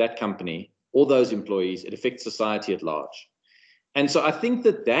affect that company or those employees, it affects society at large. And so I think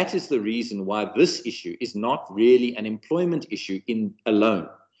that that is the reason why this issue is not really an employment issue alone,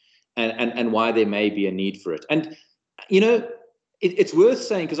 and why there may be a need for it. And, you know, it's worth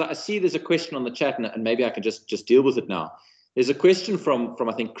saying, because I see there's a question on the chat, and maybe I can just deal with it now. There's a question from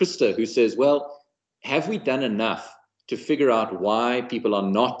I think, Krista, who says, well, have we done enough to figure out why people are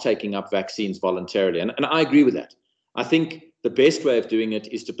not taking up vaccines voluntarily? And I agree with that. I think the best way of doing it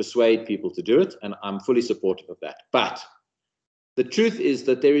is to persuade people to do it, and I'm fully supportive of that. But the truth is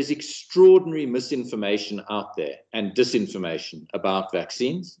that there is extraordinary misinformation out there and disinformation about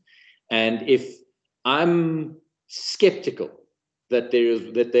vaccines. And if I'm skeptical that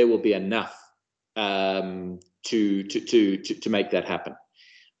there will be enough to make that happen.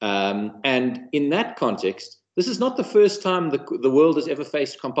 And in that context, this is not the first time the world has ever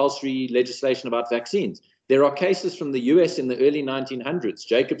faced compulsory legislation about vaccines. There are cases from the US in the early 1900s,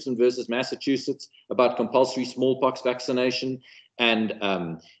 Jacobson versus Massachusetts about compulsory smallpox vaccination, and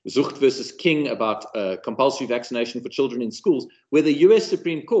Zucht versus King about compulsory vaccination for children in schools, where the US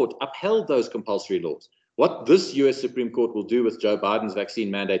Supreme Court upheld those compulsory laws. What this US Supreme Court will do with Joe Biden's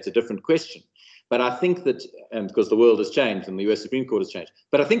vaccine mandate is a different question. But I think that, because the world has changed and the US Supreme Court has changed,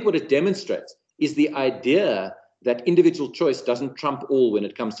 but I think what it demonstrates is the idea that individual choice doesn't trump all when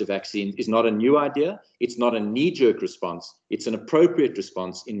it comes to vaccines is not a new idea. It's not a knee-jerk response. It's an appropriate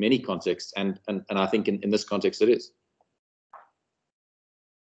response in many contexts, and I think in this context it is.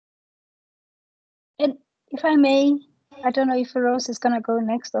 And if I may, I don't know if Rose is going to go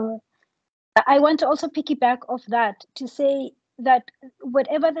next, or I want to also piggyback off that to say that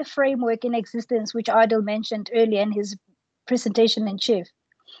whatever the framework in existence, which Aadil mentioned earlier in his presentation in chief,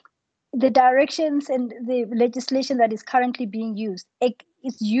 the directions and the legislation that is currently being used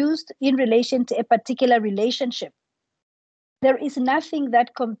is used in relation to a particular relationship. There is nothing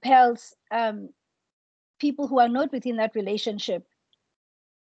that compels people who are not within that relationship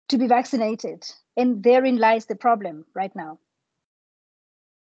to be vaccinated. And therein lies the problem right now.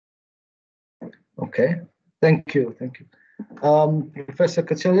 Okay, thank you. Professor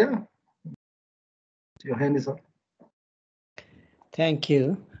Kachelia, your hand is up. Thank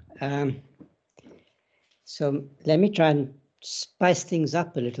you. So let me try and spice things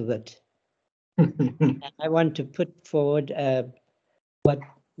up a little bit. I want to put forward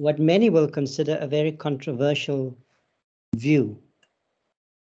what many will consider a very controversial view.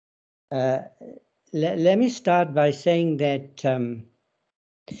 Let me start by saying that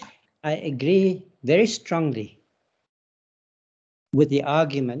I agree very strongly with the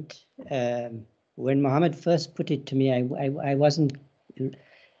argument. When Mohammed first put it to me, I wasn't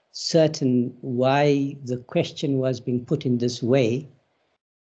certain why the question was being put in this way.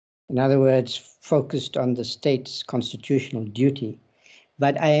 In other words, focused on the state's constitutional duty.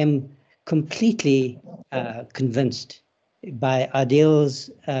 But I am completely convinced by Aadil's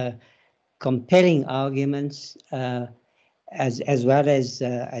compelling arguments, as well as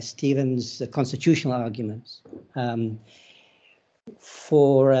Stephen's constitutional arguments,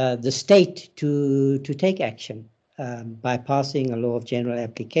 for the state to take action by passing a law of general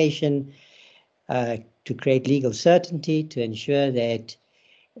application, to create legal certainty, to ensure that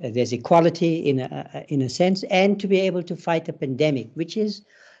there's equality in a sense, and to be able to fight a pandemic, which is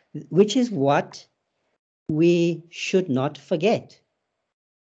what we should not forget.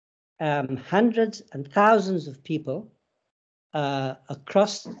 Hundreds and thousands of people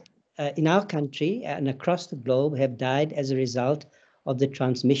across in our country and across the globe have died as a result of the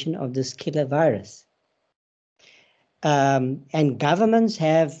transmission of this killer virus. And governments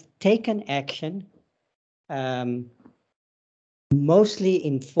have taken action, mostly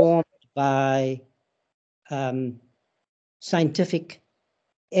informed by scientific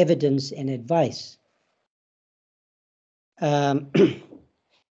evidence and advice.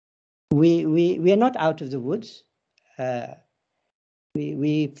 We are not out of the woods.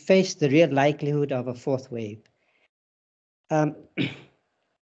 We face the real likelihood of a fourth wave. So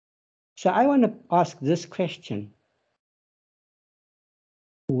I want to ask this question: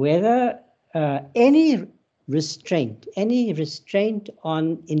 whether any restraint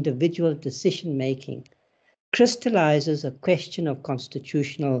on individual decision making crystallizes a question of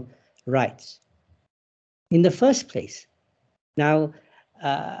constitutional rights in the first place. Now,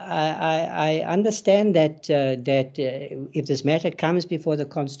 I understand that if this matter comes before the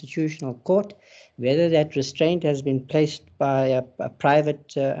Constitutional Court, whether that restraint has been placed by a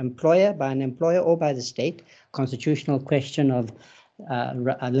private employer, by an employer, or by the state, constitutional question of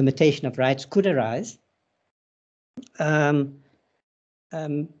a limitation of rights could arise.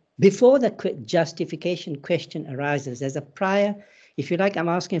 Before the justification question arises, as a prior, if you like, I'm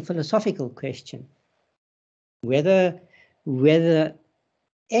asking a philosophical question, whether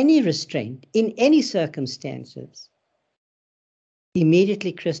any restraint in any circumstances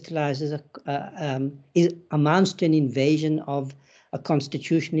immediately crystallizes, amounts to an invasion of a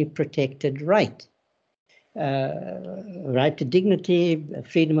constitutionally protected right. Right to dignity,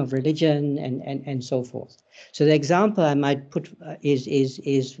 freedom of religion, and so forth. So the example I might put is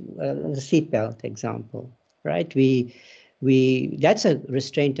the seatbelt example, right? That's a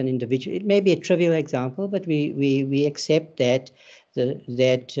restraint on individual. It may be a trivial example, but we accept that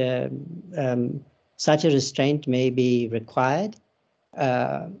such a restraint may be required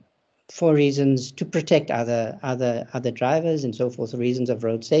for reasons to protect other drivers and so forth, reasons of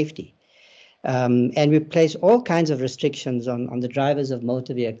road safety. And we place all kinds of restrictions on the drivers of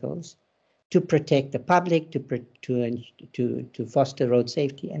motor vehicles to protect the public, to foster road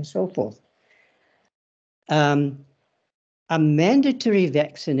safety, and so forth. A mandatory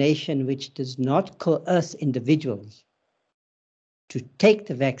vaccination which does not coerce individuals to take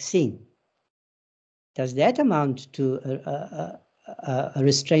the vaccine, does that amount to a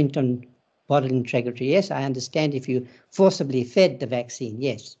restraint on bodily integrity? Yes, I understand if you forcibly fed the vaccine,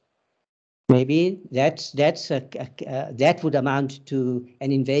 yes. Maybe that would amount to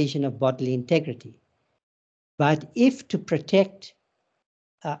an invasion of bodily integrity. But if to protect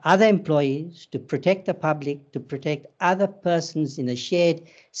other employees, to protect the public, to protect other persons in a shared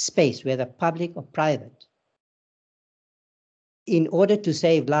space, whether public or private, in order to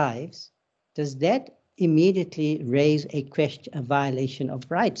save lives, does that immediately raise a question, a violation of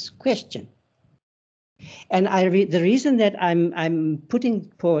rights question? And the reason that I'm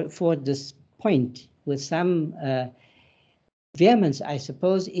putting forward this point with some vehemence, I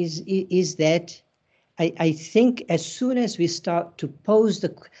suppose, is that I think as soon as we start to pose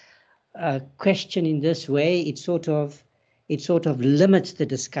the question in this way, it sort of limits the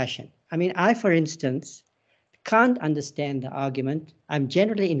discussion. I mean, I, for instance, can't understand the argument. I'm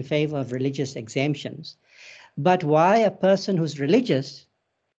generally in favor of religious exemptions, but why a person who's religious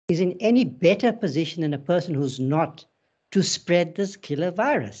is in any better position than a person who's not to spread this killer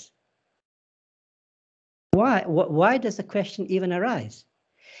virus? Why does the question even arise?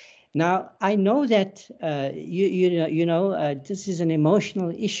 Now, I know that this is an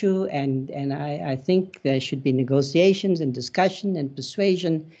emotional issue, and I think there should be negotiations and discussion and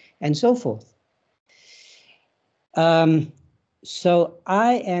persuasion and so forth. So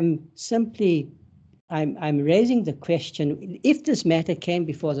I am simply, I'm raising the question, if this matter came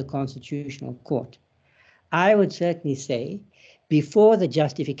before the Constitutional Court, I would certainly say, before the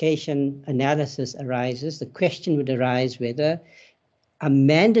justification analysis arises, the question would arise whether a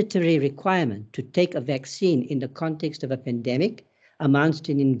mandatory requirement to take a vaccine in the context of a pandemic amounts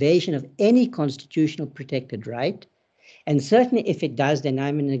to an invasion of any constitutional protected right. And certainly if it does, then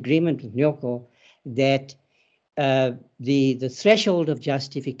I'm in agreement with Nyoko that the threshold of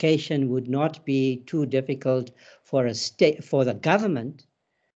justification would not be too difficult for a state, for the government,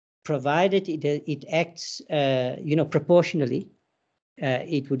 provided it acts, proportionally.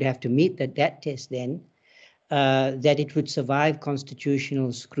 It would have to meet that test then, that it would survive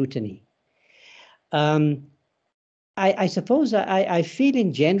constitutional scrutiny. I suppose I feel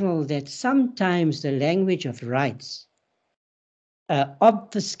in general that sometimes the language of rights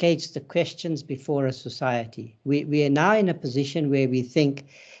obfuscates the questions before a society. We are now in a position where we think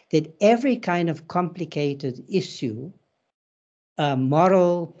that every kind of complicated issue,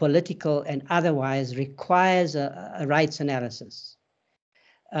 moral, political, and otherwise, requires a rights analysis.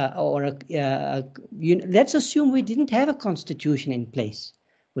 Let's assume we didn't have a constitution in place.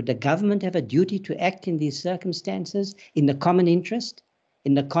 Would the government have a duty to act in these circumstances in the common interest,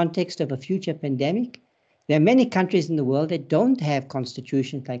 in the context of a future pandemic? There are many countries in the world that don't have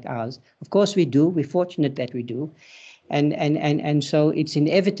constitutions like ours. Of course we do. We're fortunate that we do. And so it's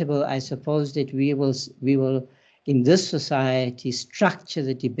inevitable, I suppose, that we will in this society structure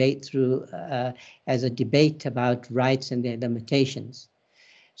the debate through as a debate about rights and their limitations.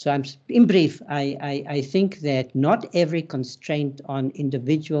 So in brief, I think that not every constraint on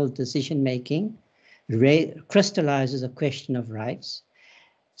individual decision-making crystallizes a question of rights.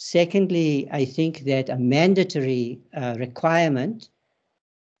 Secondly, I think that a mandatory requirement,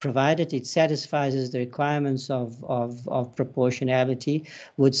 provided it satisfies the requirements of proportionality,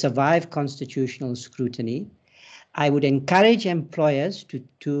 would survive constitutional scrutiny. I would encourage employers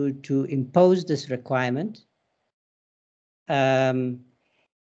to impose this requirement.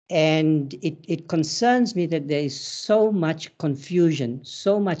 And it concerns me that there is so much confusion,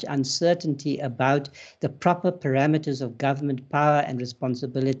 so much uncertainty about the proper parameters of government power and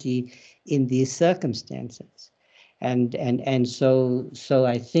responsibility in these circumstances. And so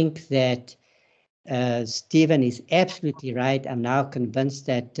I think that Stephen is absolutely right. I'm now convinced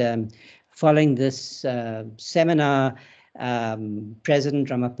that following this seminar, President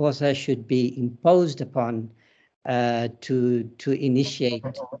Ramaphosa should be imposed upon to initiate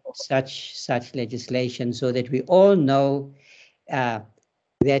such legislation, so that we all know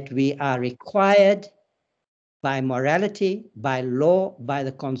that we are required by morality, by law, by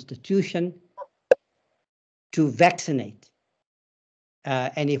the Constitution to vaccinate.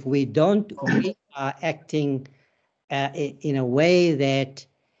 And if we don't, we are acting in a way that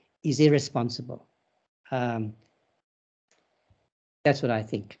is irresponsible. That's what I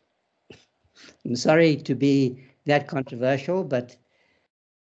think. I'm sorry to be that controversial, but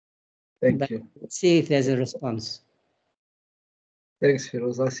Thank you. Let's see if there's a response. Thanks,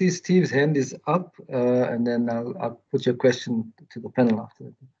 Firoz. I see Steve's hand is up, and then I'll put your question to the panel after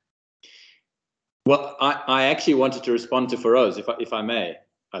that. Well, I actually wanted to respond to Firoz, if I may,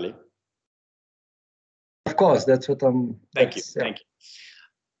 Ali. Of course, that's what I'm. Thank you.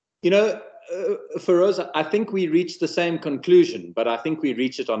 You know, Firoz, I think we reached the same conclusion, but I think we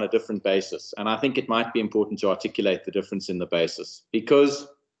reach it on a different basis. And I think it might be important to articulate the difference in the basis, because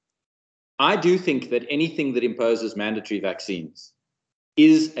I do think that anything that imposes mandatory vaccines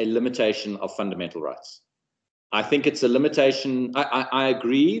is a limitation of fundamental rights. I think it's a limitation. I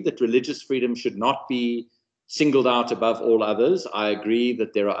agree that religious freedom should not be singled out above all others. I agree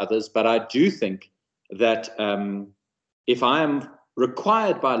that there are others, but I do think that if I am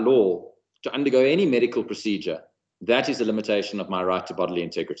required by law to undergo any medical procedure, that is a limitation of my right to bodily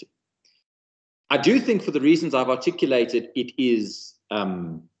integrity. I do think, for the reasons I've articulated, it is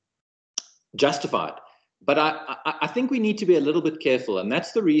justified. But I think we need to be a little bit careful, and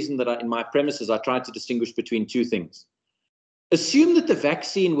that's the reason that in my premises I tried to distinguish between two things. Assume that the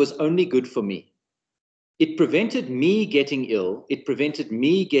vaccine was only good for me. It prevented me getting ill. It prevented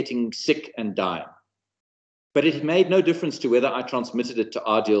me getting sick and dying. But it made no difference to whether I transmitted it to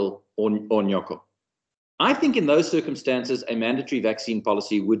Aadil or Nyoko. I think in those circumstances, a mandatory vaccine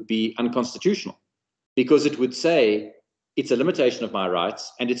policy would be unconstitutional, because it would say it's a limitation of my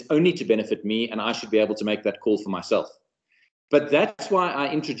rights and it's only to benefit me, and I should be able to make that call for myself. But that's why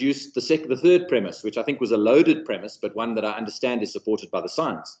I introduced the third premise, which I think was a loaded premise, but one that I understand is supported by the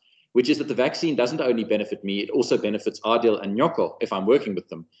science, which is that the vaccine doesn't only benefit me, it also benefits Aadil and Nyoko if I'm working with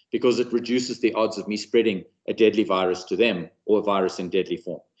them, because it reduces the odds of me spreading a deadly virus to them, or a virus in deadly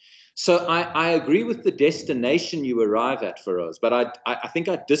form. So I agree with the destination you arrive at, Feroz, but I think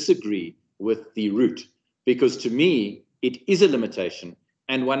I disagree with the route, because to me, it is a limitation.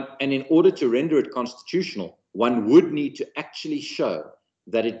 And in order to render it constitutional, one would need to actually show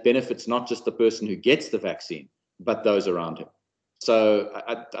that it benefits not just the person who gets the vaccine, but those around him. So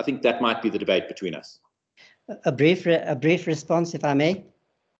I think that might be the debate between us. A brief response, if I may.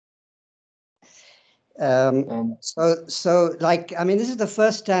 So like, I mean, this is the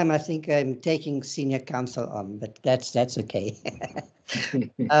first time I think I'm taking senior counsel on, but that's okay.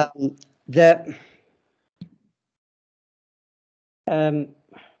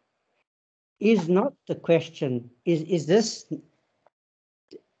 Is not the question, is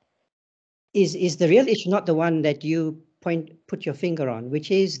the real issue not the one that you put your finger on,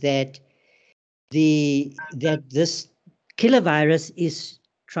 which is that this killer virus is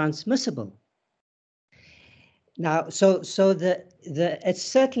transmissible. Now, so it's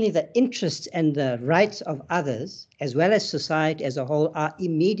certainly the interests and the rights of others, as well as society as a whole, are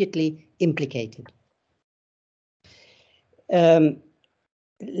immediately implicated.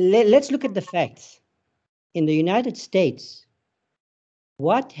 Let's look at the facts. In the United States,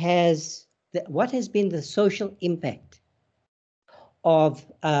 what has been the social impact of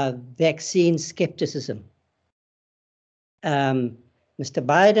vaccine skepticism? Mr.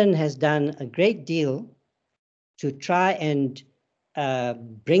 Biden has done a great deal to try and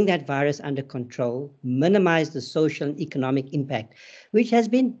bring that virus under control, minimize the social and economic impact, which has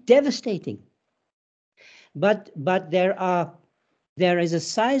been devastating. But there is a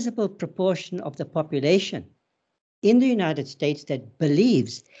sizable proportion of the population in the United States that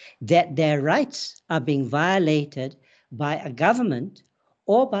believes that their rights are being violated by a government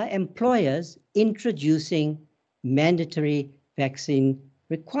or by employers introducing mandatory vaccine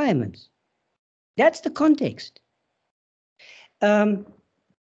requirements. That's the context.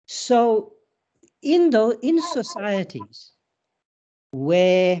 So in societies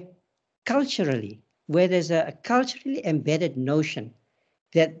where there's a culturally embedded notion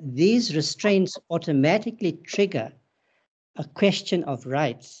that these restraints automatically trigger a question of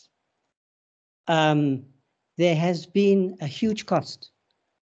rights, there has been a huge cost,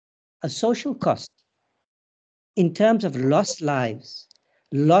 a social cost, in terms of lost lives,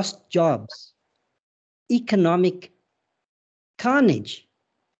 lost jobs, economic carnage.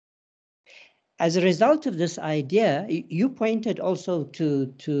 As a result of this idea, you pointed also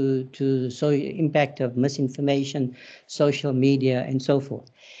to impact of misinformation, social media, and so forth.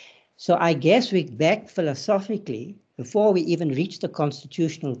 So I guess we back philosophically, before we even reach the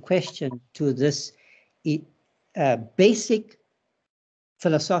constitutional question, to this basic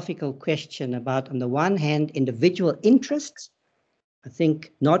philosophical question about, on the one hand, individual interests. I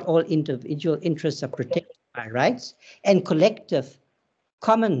think not all individual interests are protected by rights, and collective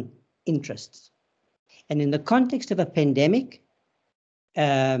common interests. And in the context of a pandemic,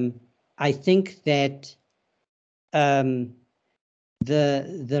 I think that the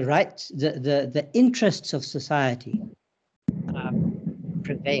rights, the interests of society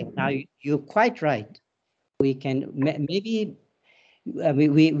prevail. Now, you're quite right. We can maybe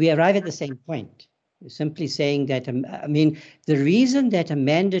we arrive at the same point. Simply saying that, I mean, the reason that a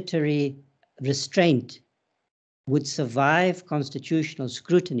mandatory restraint would survive constitutional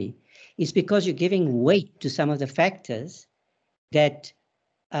scrutiny is because you're giving weight to some of the factors that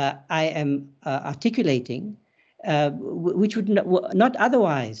I am articulating, which would not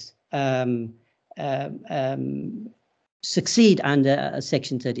otherwise succeed under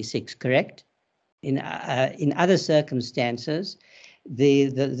Section 36, correct? In other circumstances,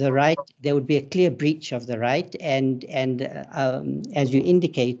 the right, there would be a clear breach of the right, and as you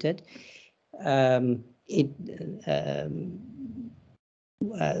indicated,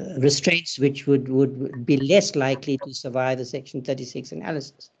 restraints which would be less likely to survive the Section 36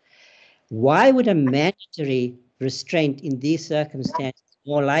 analysis. Why would a mandatory restraint in these circumstances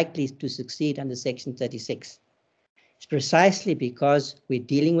more likely to succeed under Section 36? It's precisely because we're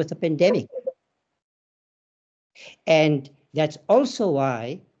dealing with a pandemic. And that's also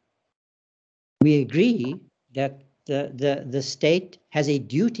why we agree that the state has a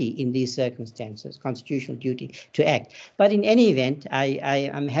duty in these circumstances, constitutional duty, to act. But in any event,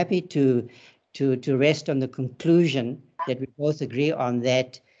 I'm happy to to rest on the conclusion that we both agree on,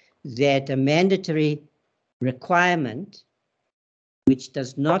 that a mandatory requirement which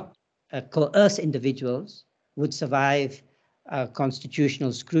does not coerce individuals would survive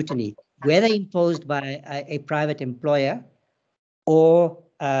constitutional scrutiny, whether imposed by a private employer or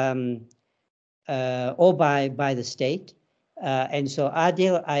by the state. And so,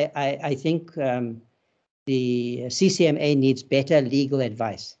 Aadil, I think the CCMA needs better legal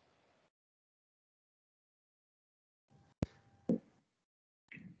advice.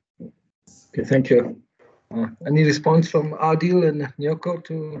 Okay, thank you. Any response from Aadil and Nyoko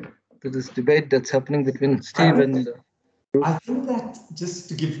to this debate that's happening between Steve and... I think that just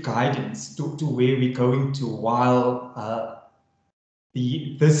to give guidance to where we're going to while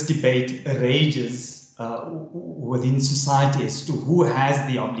this debate rages within society as to who has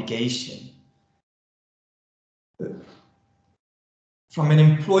the obligation. From an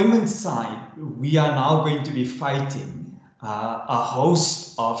employment side, we are now going to be fighting a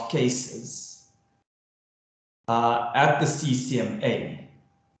host of cases at the CCMA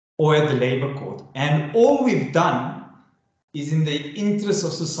or at the Labour Court. And all we've done is in the interest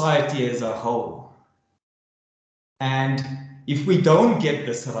of society as a whole. And if we don't get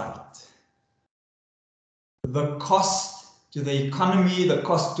this right, the cost to the economy, the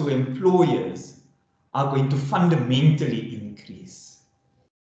cost to employers are going to fundamentally increase.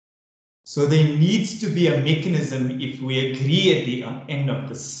 So there needs to be a mechanism, if we agree at the end of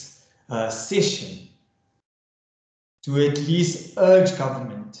this session, to at least urge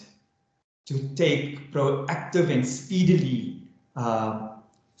government to take proactive and speedily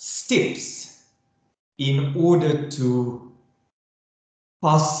steps in order to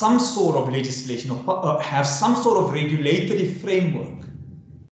pass some sort of legislation or have some sort of regulatory framework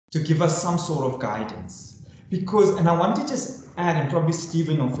to give us some sort of guidance. Because, and I want to just add, and probably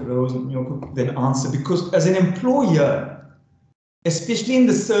Stephen or Feroz and Nyoko then answer, because as an employer, especially in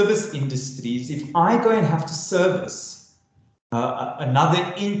the service industries, if I go and have to service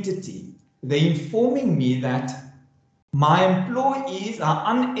another entity, they're informing me that my employees are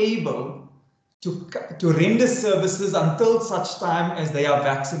unable to render services until such time as they are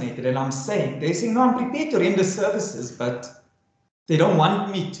vaccinated. And they're saying, no, I'm prepared to render services, but they don't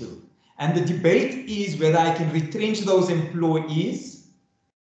want me to. And the debate is whether I can retrench those employees,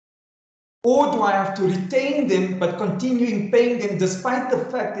 or do I have to retain them but continuing paying them despite the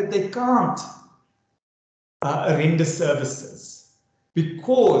fact that they can't render services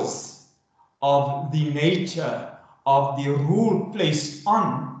because of the nature of the rule placed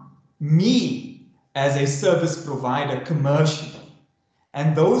on me as a service provider commercially.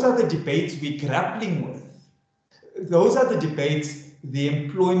 And those are the debates we're grappling with. Those are the debates the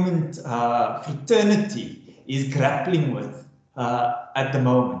employment fraternity is grappling with at the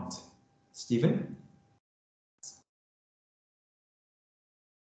moment. Stephen?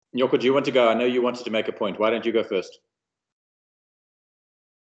 Nyoko, do you want to go? I know you wanted to make a point. Why don't you go first?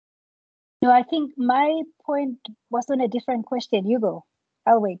 No, I think my point was on a different question. You go.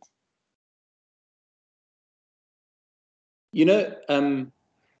 I'll wait. You know,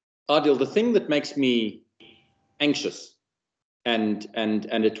 Aadil, the thing that makes me anxious, and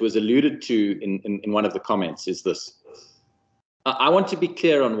it was alluded to in one of the comments, is this. I want to be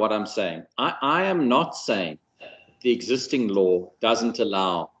clear on what I'm saying. I am not saying the existing law doesn't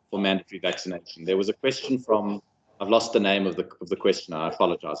allow for mandatory vaccination. There was a question from, I've lost the name of the questioner, I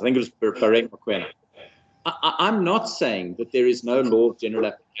apologize. I think it was Bareng Mokwena. I'm not saying that there is no law of general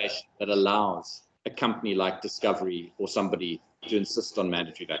application that allows a company like Discovery or somebody to insist on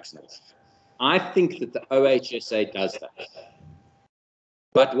mandatory vaccination. I think that the OHSA does that.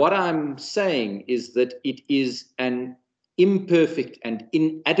 But what I'm saying is that it is an imperfect and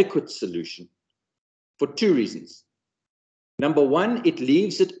inadequate solution for two reasons. Number one, it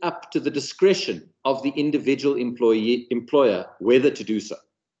leaves it up to the discretion of the individual employer whether to do so.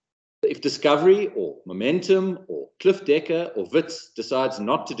 If Discovery or Momentum or Cliffe, Dekker or Wits decides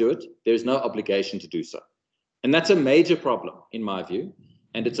not to do it, there is no obligation to do so. And that's a major problem, in my view.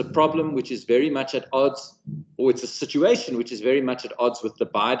 And it's a problem which is very much at odds, or it's a situation which is very much at odds with the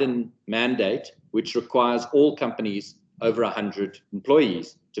Biden mandate, which requires all companies over 100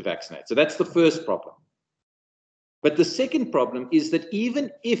 employees to vaccinate. So that's the first problem. But the second problem is that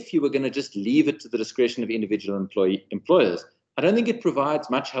even if you were going to just leave it to the discretion of individual employers, I don't think it provides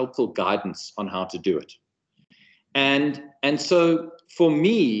much helpful guidance on how to do it. And so for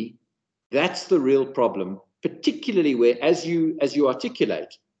me, that's the real problem, particularly where, as you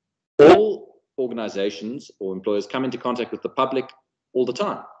articulate, all organizations or employers come into contact with the public all the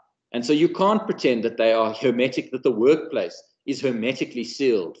time. And so you can't pretend that they are hermetic, that the workplace is hermetically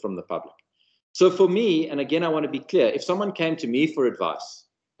sealed from the public. So for me, and again, I want to be clear, if someone came to me for advice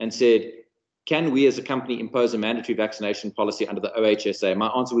and said, can we as a company impose a mandatory vaccination policy under the OHSA? My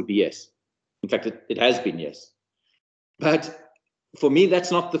answer would be yes. In fact, it has been yes. But for me,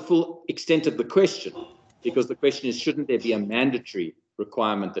 that's not the full extent of the question, because the question is, shouldn't there be a mandatory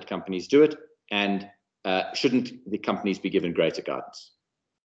requirement that companies do it? And shouldn't the companies be given greater guidance?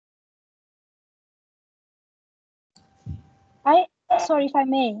 Sorry if I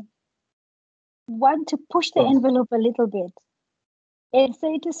may, want to push the envelope a little bit and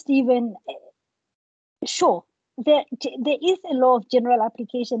say to Stephen, sure, there is a law of general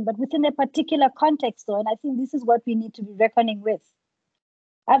application, but within a particular context, though, and I think this is what we need to be reckoning with.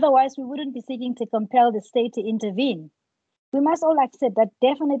 Otherwise, we wouldn't be seeking to compel the state to intervene. We must all accept that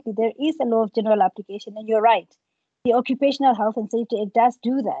definitely there is a law of general application, and you're right. The Occupational Health and Safety Act does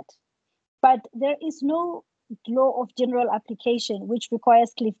do that. But there is no law of general application which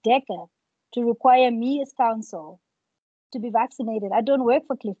requires Cliffe Dekker to require me as counsel to be vaccinated. I don't work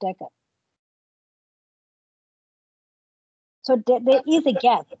for Cliffe Dekker. So there is a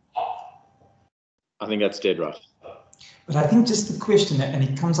gap. I think that's dead right. But I think just the question, and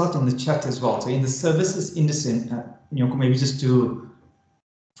it comes out on the chat as well. So in the services industry, Nyoko, maybe just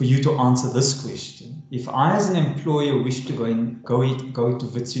for you to answer this question. If I as an employer wish to go to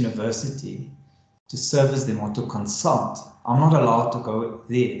Wits University to service them or to consult, I'm not allowed to go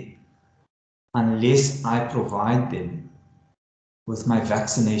there unless I provide them with my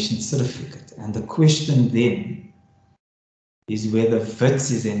vaccination certificate. And the question then is whether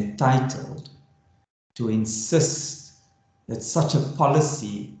Wits is entitled to insist that such a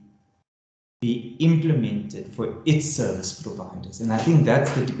policy be implemented for its service providers. And I think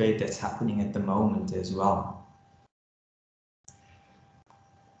that's the debate that's happening at the moment as well.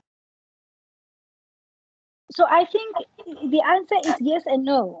 So I think the answer is yes and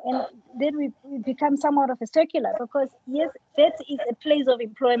no. And then we become somewhat of a circular, because yes, that is a place of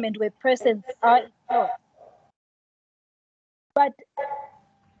employment where persons are employed. But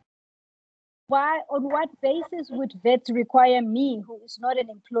why, on what basis would VETS require me, who is not an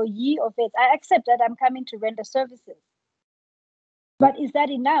employee of VETS? I accept that I'm coming to render services. But is that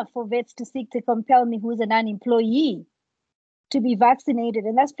enough for VETS to seek to compel me, who is a non-employee, to be vaccinated?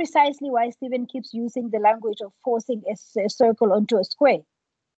 And that's precisely why Stephen keeps using the language of forcing a circle onto a square.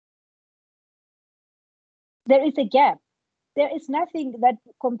 There is a gap. There is nothing that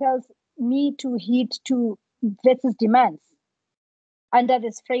compels me to heed to VETS' demands under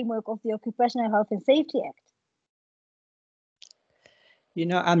this framework of the Occupational Health and Safety Act. You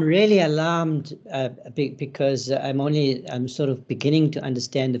know, I'm really alarmed because I'm sort of beginning to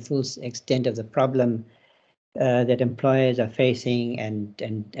understand the full extent of the problem that employers are facing,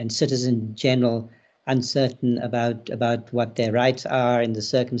 and citizens in general uncertain about what their rights are in the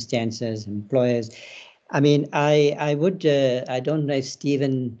circumstances. Employers, I mean, I don't know if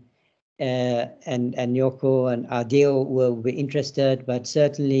Stephen and Nyoko and Aadil will be interested, but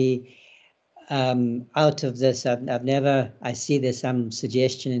certainly out of this, I see there's some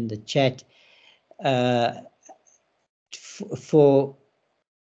suggestion in the chat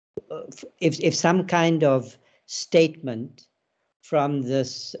if some kind of statement from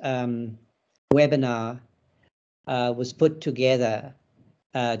this webinar was put together,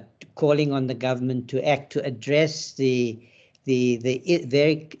 calling on the government to act to address the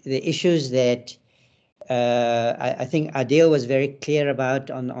issues that I think Aadil was very clear about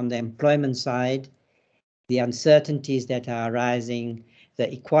on the employment side, the uncertainties that are arising,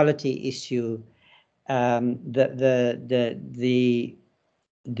 the equality issue,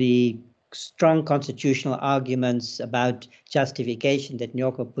 the strong constitutional arguments about justification that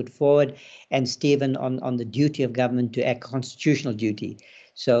Nyoko put forward, and Stephen on the duty of government to act, constitutional duty.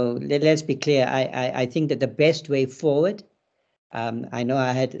 So let's be clear. I think that the best way forward, I know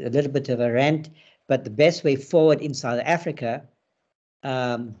I had a little bit of a rant, but the best way forward in South Africa,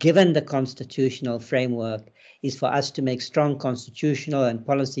 given the constitutional framework, is for us to make strong constitutional and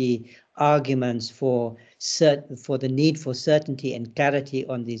policy arguments for the need for certainty and clarity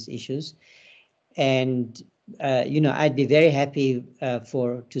on these issues. And you know, I'd be very happy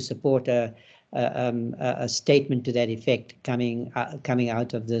to support a statement to that effect coming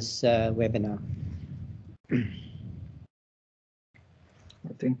out of this webinar.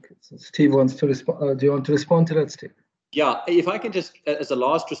 I think Steve wants to respond. Do you want to respond to that, Steve? Yeah, if I can just, as a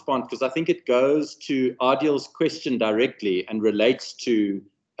last response, because I think it goes to Aadil's question directly and relates to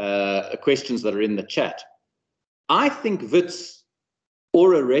questions that are in the chat. I think Wits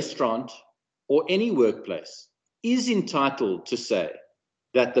or a restaurant or any workplace is entitled to say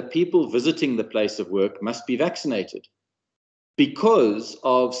that the people visiting the place of work must be vaccinated because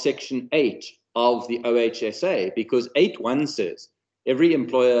of Section 8 of the OHSA, because 8.1 says every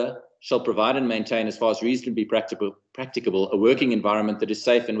employer shall provide and maintain, as far as reasonably practicable, a working environment that is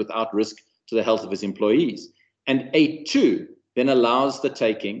safe and without risk to the health of his employees. And 8.2 then allows the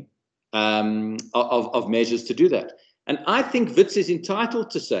taking of measures to do that. And I think Wits is entitled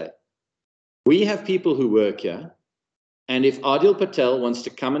to say, we have people who work here, and if Aadil Patel wants to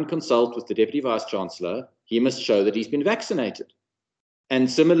come and consult with the Deputy Vice-Chancellor, he must show that he's been vaccinated. And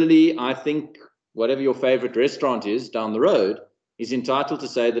similarly, I think whatever your favorite restaurant is down the road, he's entitled to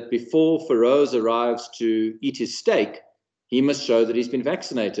say that before Feroz arrives to eat his steak, he must show that he's been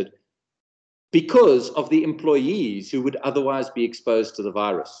vaccinated because of the employees who would otherwise be exposed to the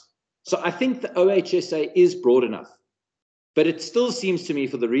virus. So I think the OHSA is broad enough. But it still seems to me,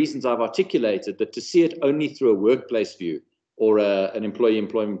 for the reasons I've articulated, that to see it only through a workplace view or an employee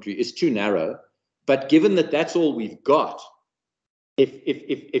employment view is too narrow. But given that that's all we've got,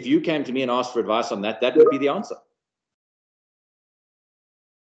 if you came to me and asked for advice on that, that would be the answer.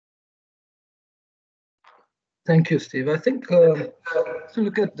 Thank you, Steve. I think to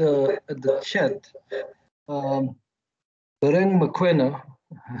look at the chat, Bereng Mokoena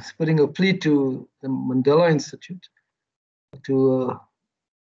is putting a plea to the Mandela Institute, to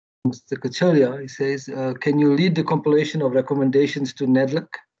Mr. Kachalia. He says, can you lead the compilation of recommendations to NEDLAC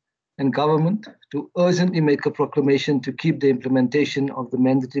and government to urgently make a proclamation to keep the implementation of the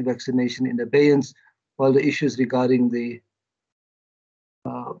mandatory vaccination in abeyance while the issues regarding the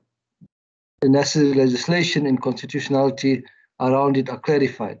necessary legislation and constitutionality around it are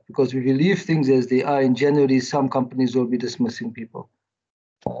clarified? Because if we leave things as they are in January, some companies will be dismissing people.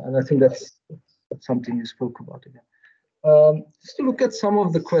 And I think that's something you spoke about again. Just to look at some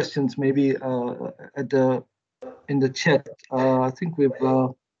of the questions, maybe in the chat. I think we've.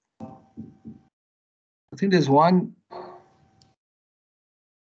 I think there's one.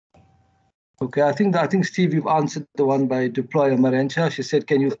 Okay, I think Steve, you've answered the one by Deploy Marencha. She said,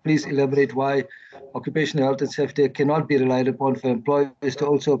 "Can you please elaborate why occupational health and safety cannot be relied upon for employers to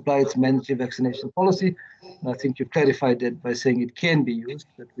also apply its mandatory vaccination policy?" And I think you've clarified that by saying it can be used,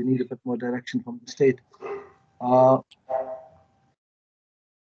 but we need a bit more direction from the state.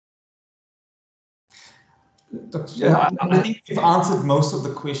 Yeah, I think we've answered most of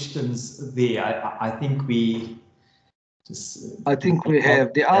the questions there. I think we just. I think we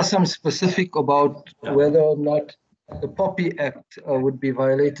have. There are some specific about whether or not the POPI Act would be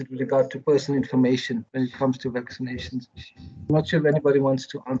violated with regard to personal information when it comes to vaccinations. I'm not sure if anybody wants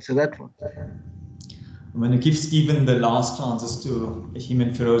to answer that one. I'm going to give Stephen the last chance to him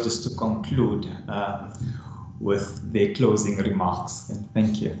and Feroz just to conclude with their closing remarks. And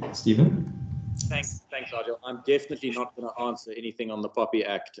thank you, Stephen. Thanks, Aadil. I'm definitely not going to answer anything on the POPI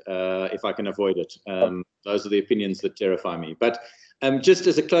Act if I can avoid it. Those are the opinions that terrify me. But just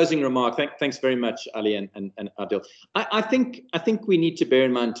as a closing remark, thanks very much, Alli and Aadil. I think we need to bear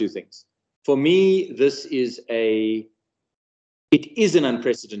in mind two things. For me, it is an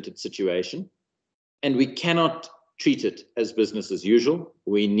unprecedented situation, and we cannot treat it as business as usual.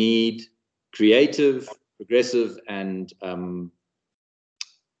 We need creative, progressive, and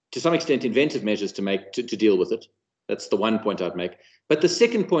to some extent, inventive measures to deal with it. That's the one point I'd make. But the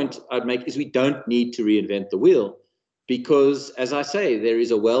second point I'd make is we don't need to reinvent the wheel because, as I say, there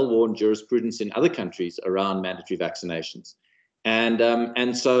is a well-worn jurisprudence in other countries around mandatory vaccinations.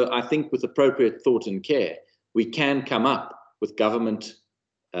 And so I think with appropriate thought and care, we can come up with government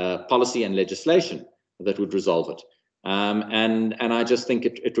policy and legislation that would resolve it. And I just think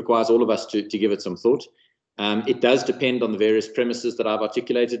it requires all of us to give it some thought. It does depend on the various premises that I've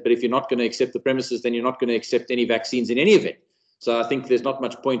articulated, but if you're not going to accept the premises, then you're not going to accept any vaccines in any event. So I think there's not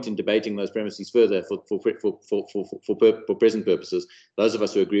much point in debating those premises further for present purposes. Those of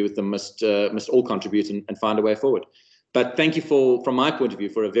us who agree with them must all contribute and find a way forward. But thank you from my point of view,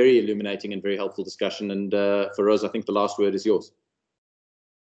 for a very illuminating and very helpful discussion. And Feroz, I think the last word is yours.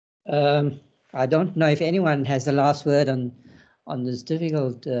 I don't know if anyone has the last word on this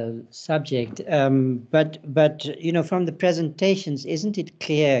difficult subject, but you know, from the presentations, isn't it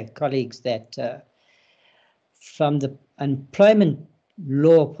clear, colleagues, that from the employment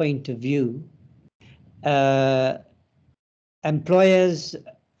law point of view, employers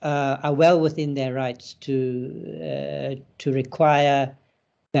are well within their rights to require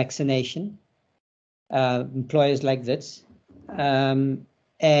vaccination, employers like Wits, and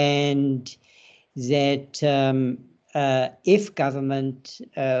that if government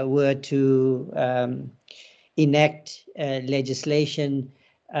were to enact legislation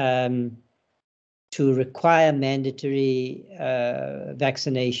to require mandatory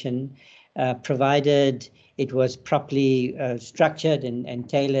vaccination, provided it was properly structured and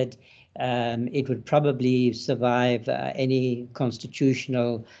tailored, it would probably survive any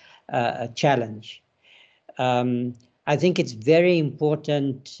constitutional challenge. I think it's very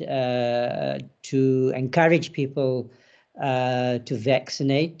important to encourage people to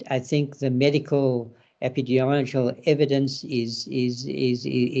vaccinate. I think the medical epidemiological evidence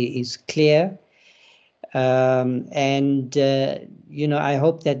is clear. You know, I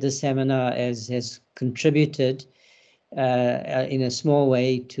hope that this seminar has contributed in a small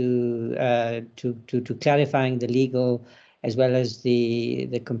way to clarifying the legal as well as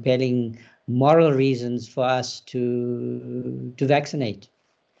the compelling moral reasons for us to vaccinate.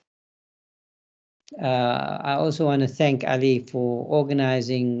 I also want to thank Alli for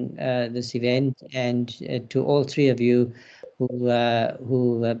organizing this event, and to all three of you who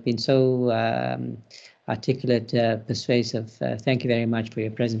have been so articulate, persuasive. Thank you very much for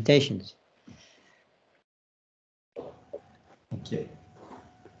your presentations. Thank you.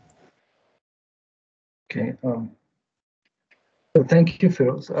 Okay. So thank you,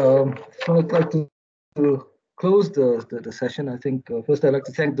 Feroz. So I'd like to close the session. I think first I'd like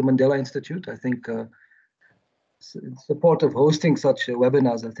to thank the Mandela Institute. I think in support of hosting such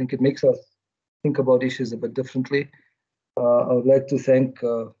webinars, I think it makes us think about issues a bit differently. I would like to thank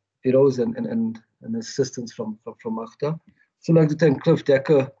Feroz and assistance from Akhtar. So I'd like to thank Cliffe,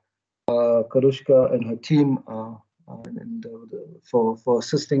 Dekker, Karushka and her team for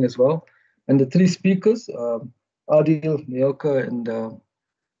assisting as well. And the three speakers, Aadil, Nyoko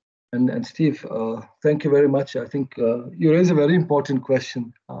and Steve, thank you very much. I think you raise a very important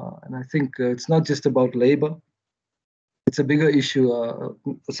question. And I think it's not just about labor. It's a bigger issue, a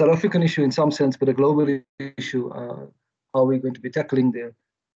South African issue in some sense, but a global issue. How are we going to be tackling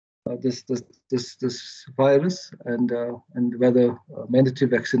this virus, and whether mandatory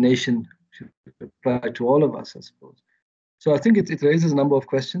vaccination should apply to all of us, I suppose. So I think it raises a number of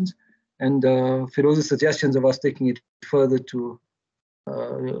questions, and Feroz's suggestions of us taking it further to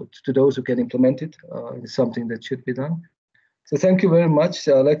those who can implement it is something that should be done. So thank you very much.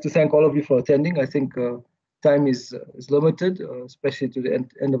 I'd like to thank all of you for attending. I think time is limited, especially to the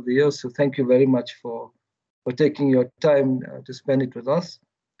end of the year. So thank you very much for taking your time to spend it with us.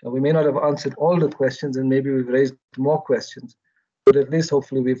 We may not have answered all the questions, and maybe we've raised more questions, but at least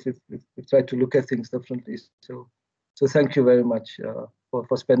hopefully we've tried to look at things differently. So thank you very much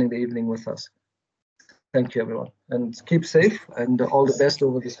for spending the evening with us. Thank you, everyone, and keep safe, and all the best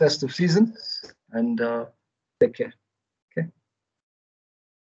over this festive season, and take care.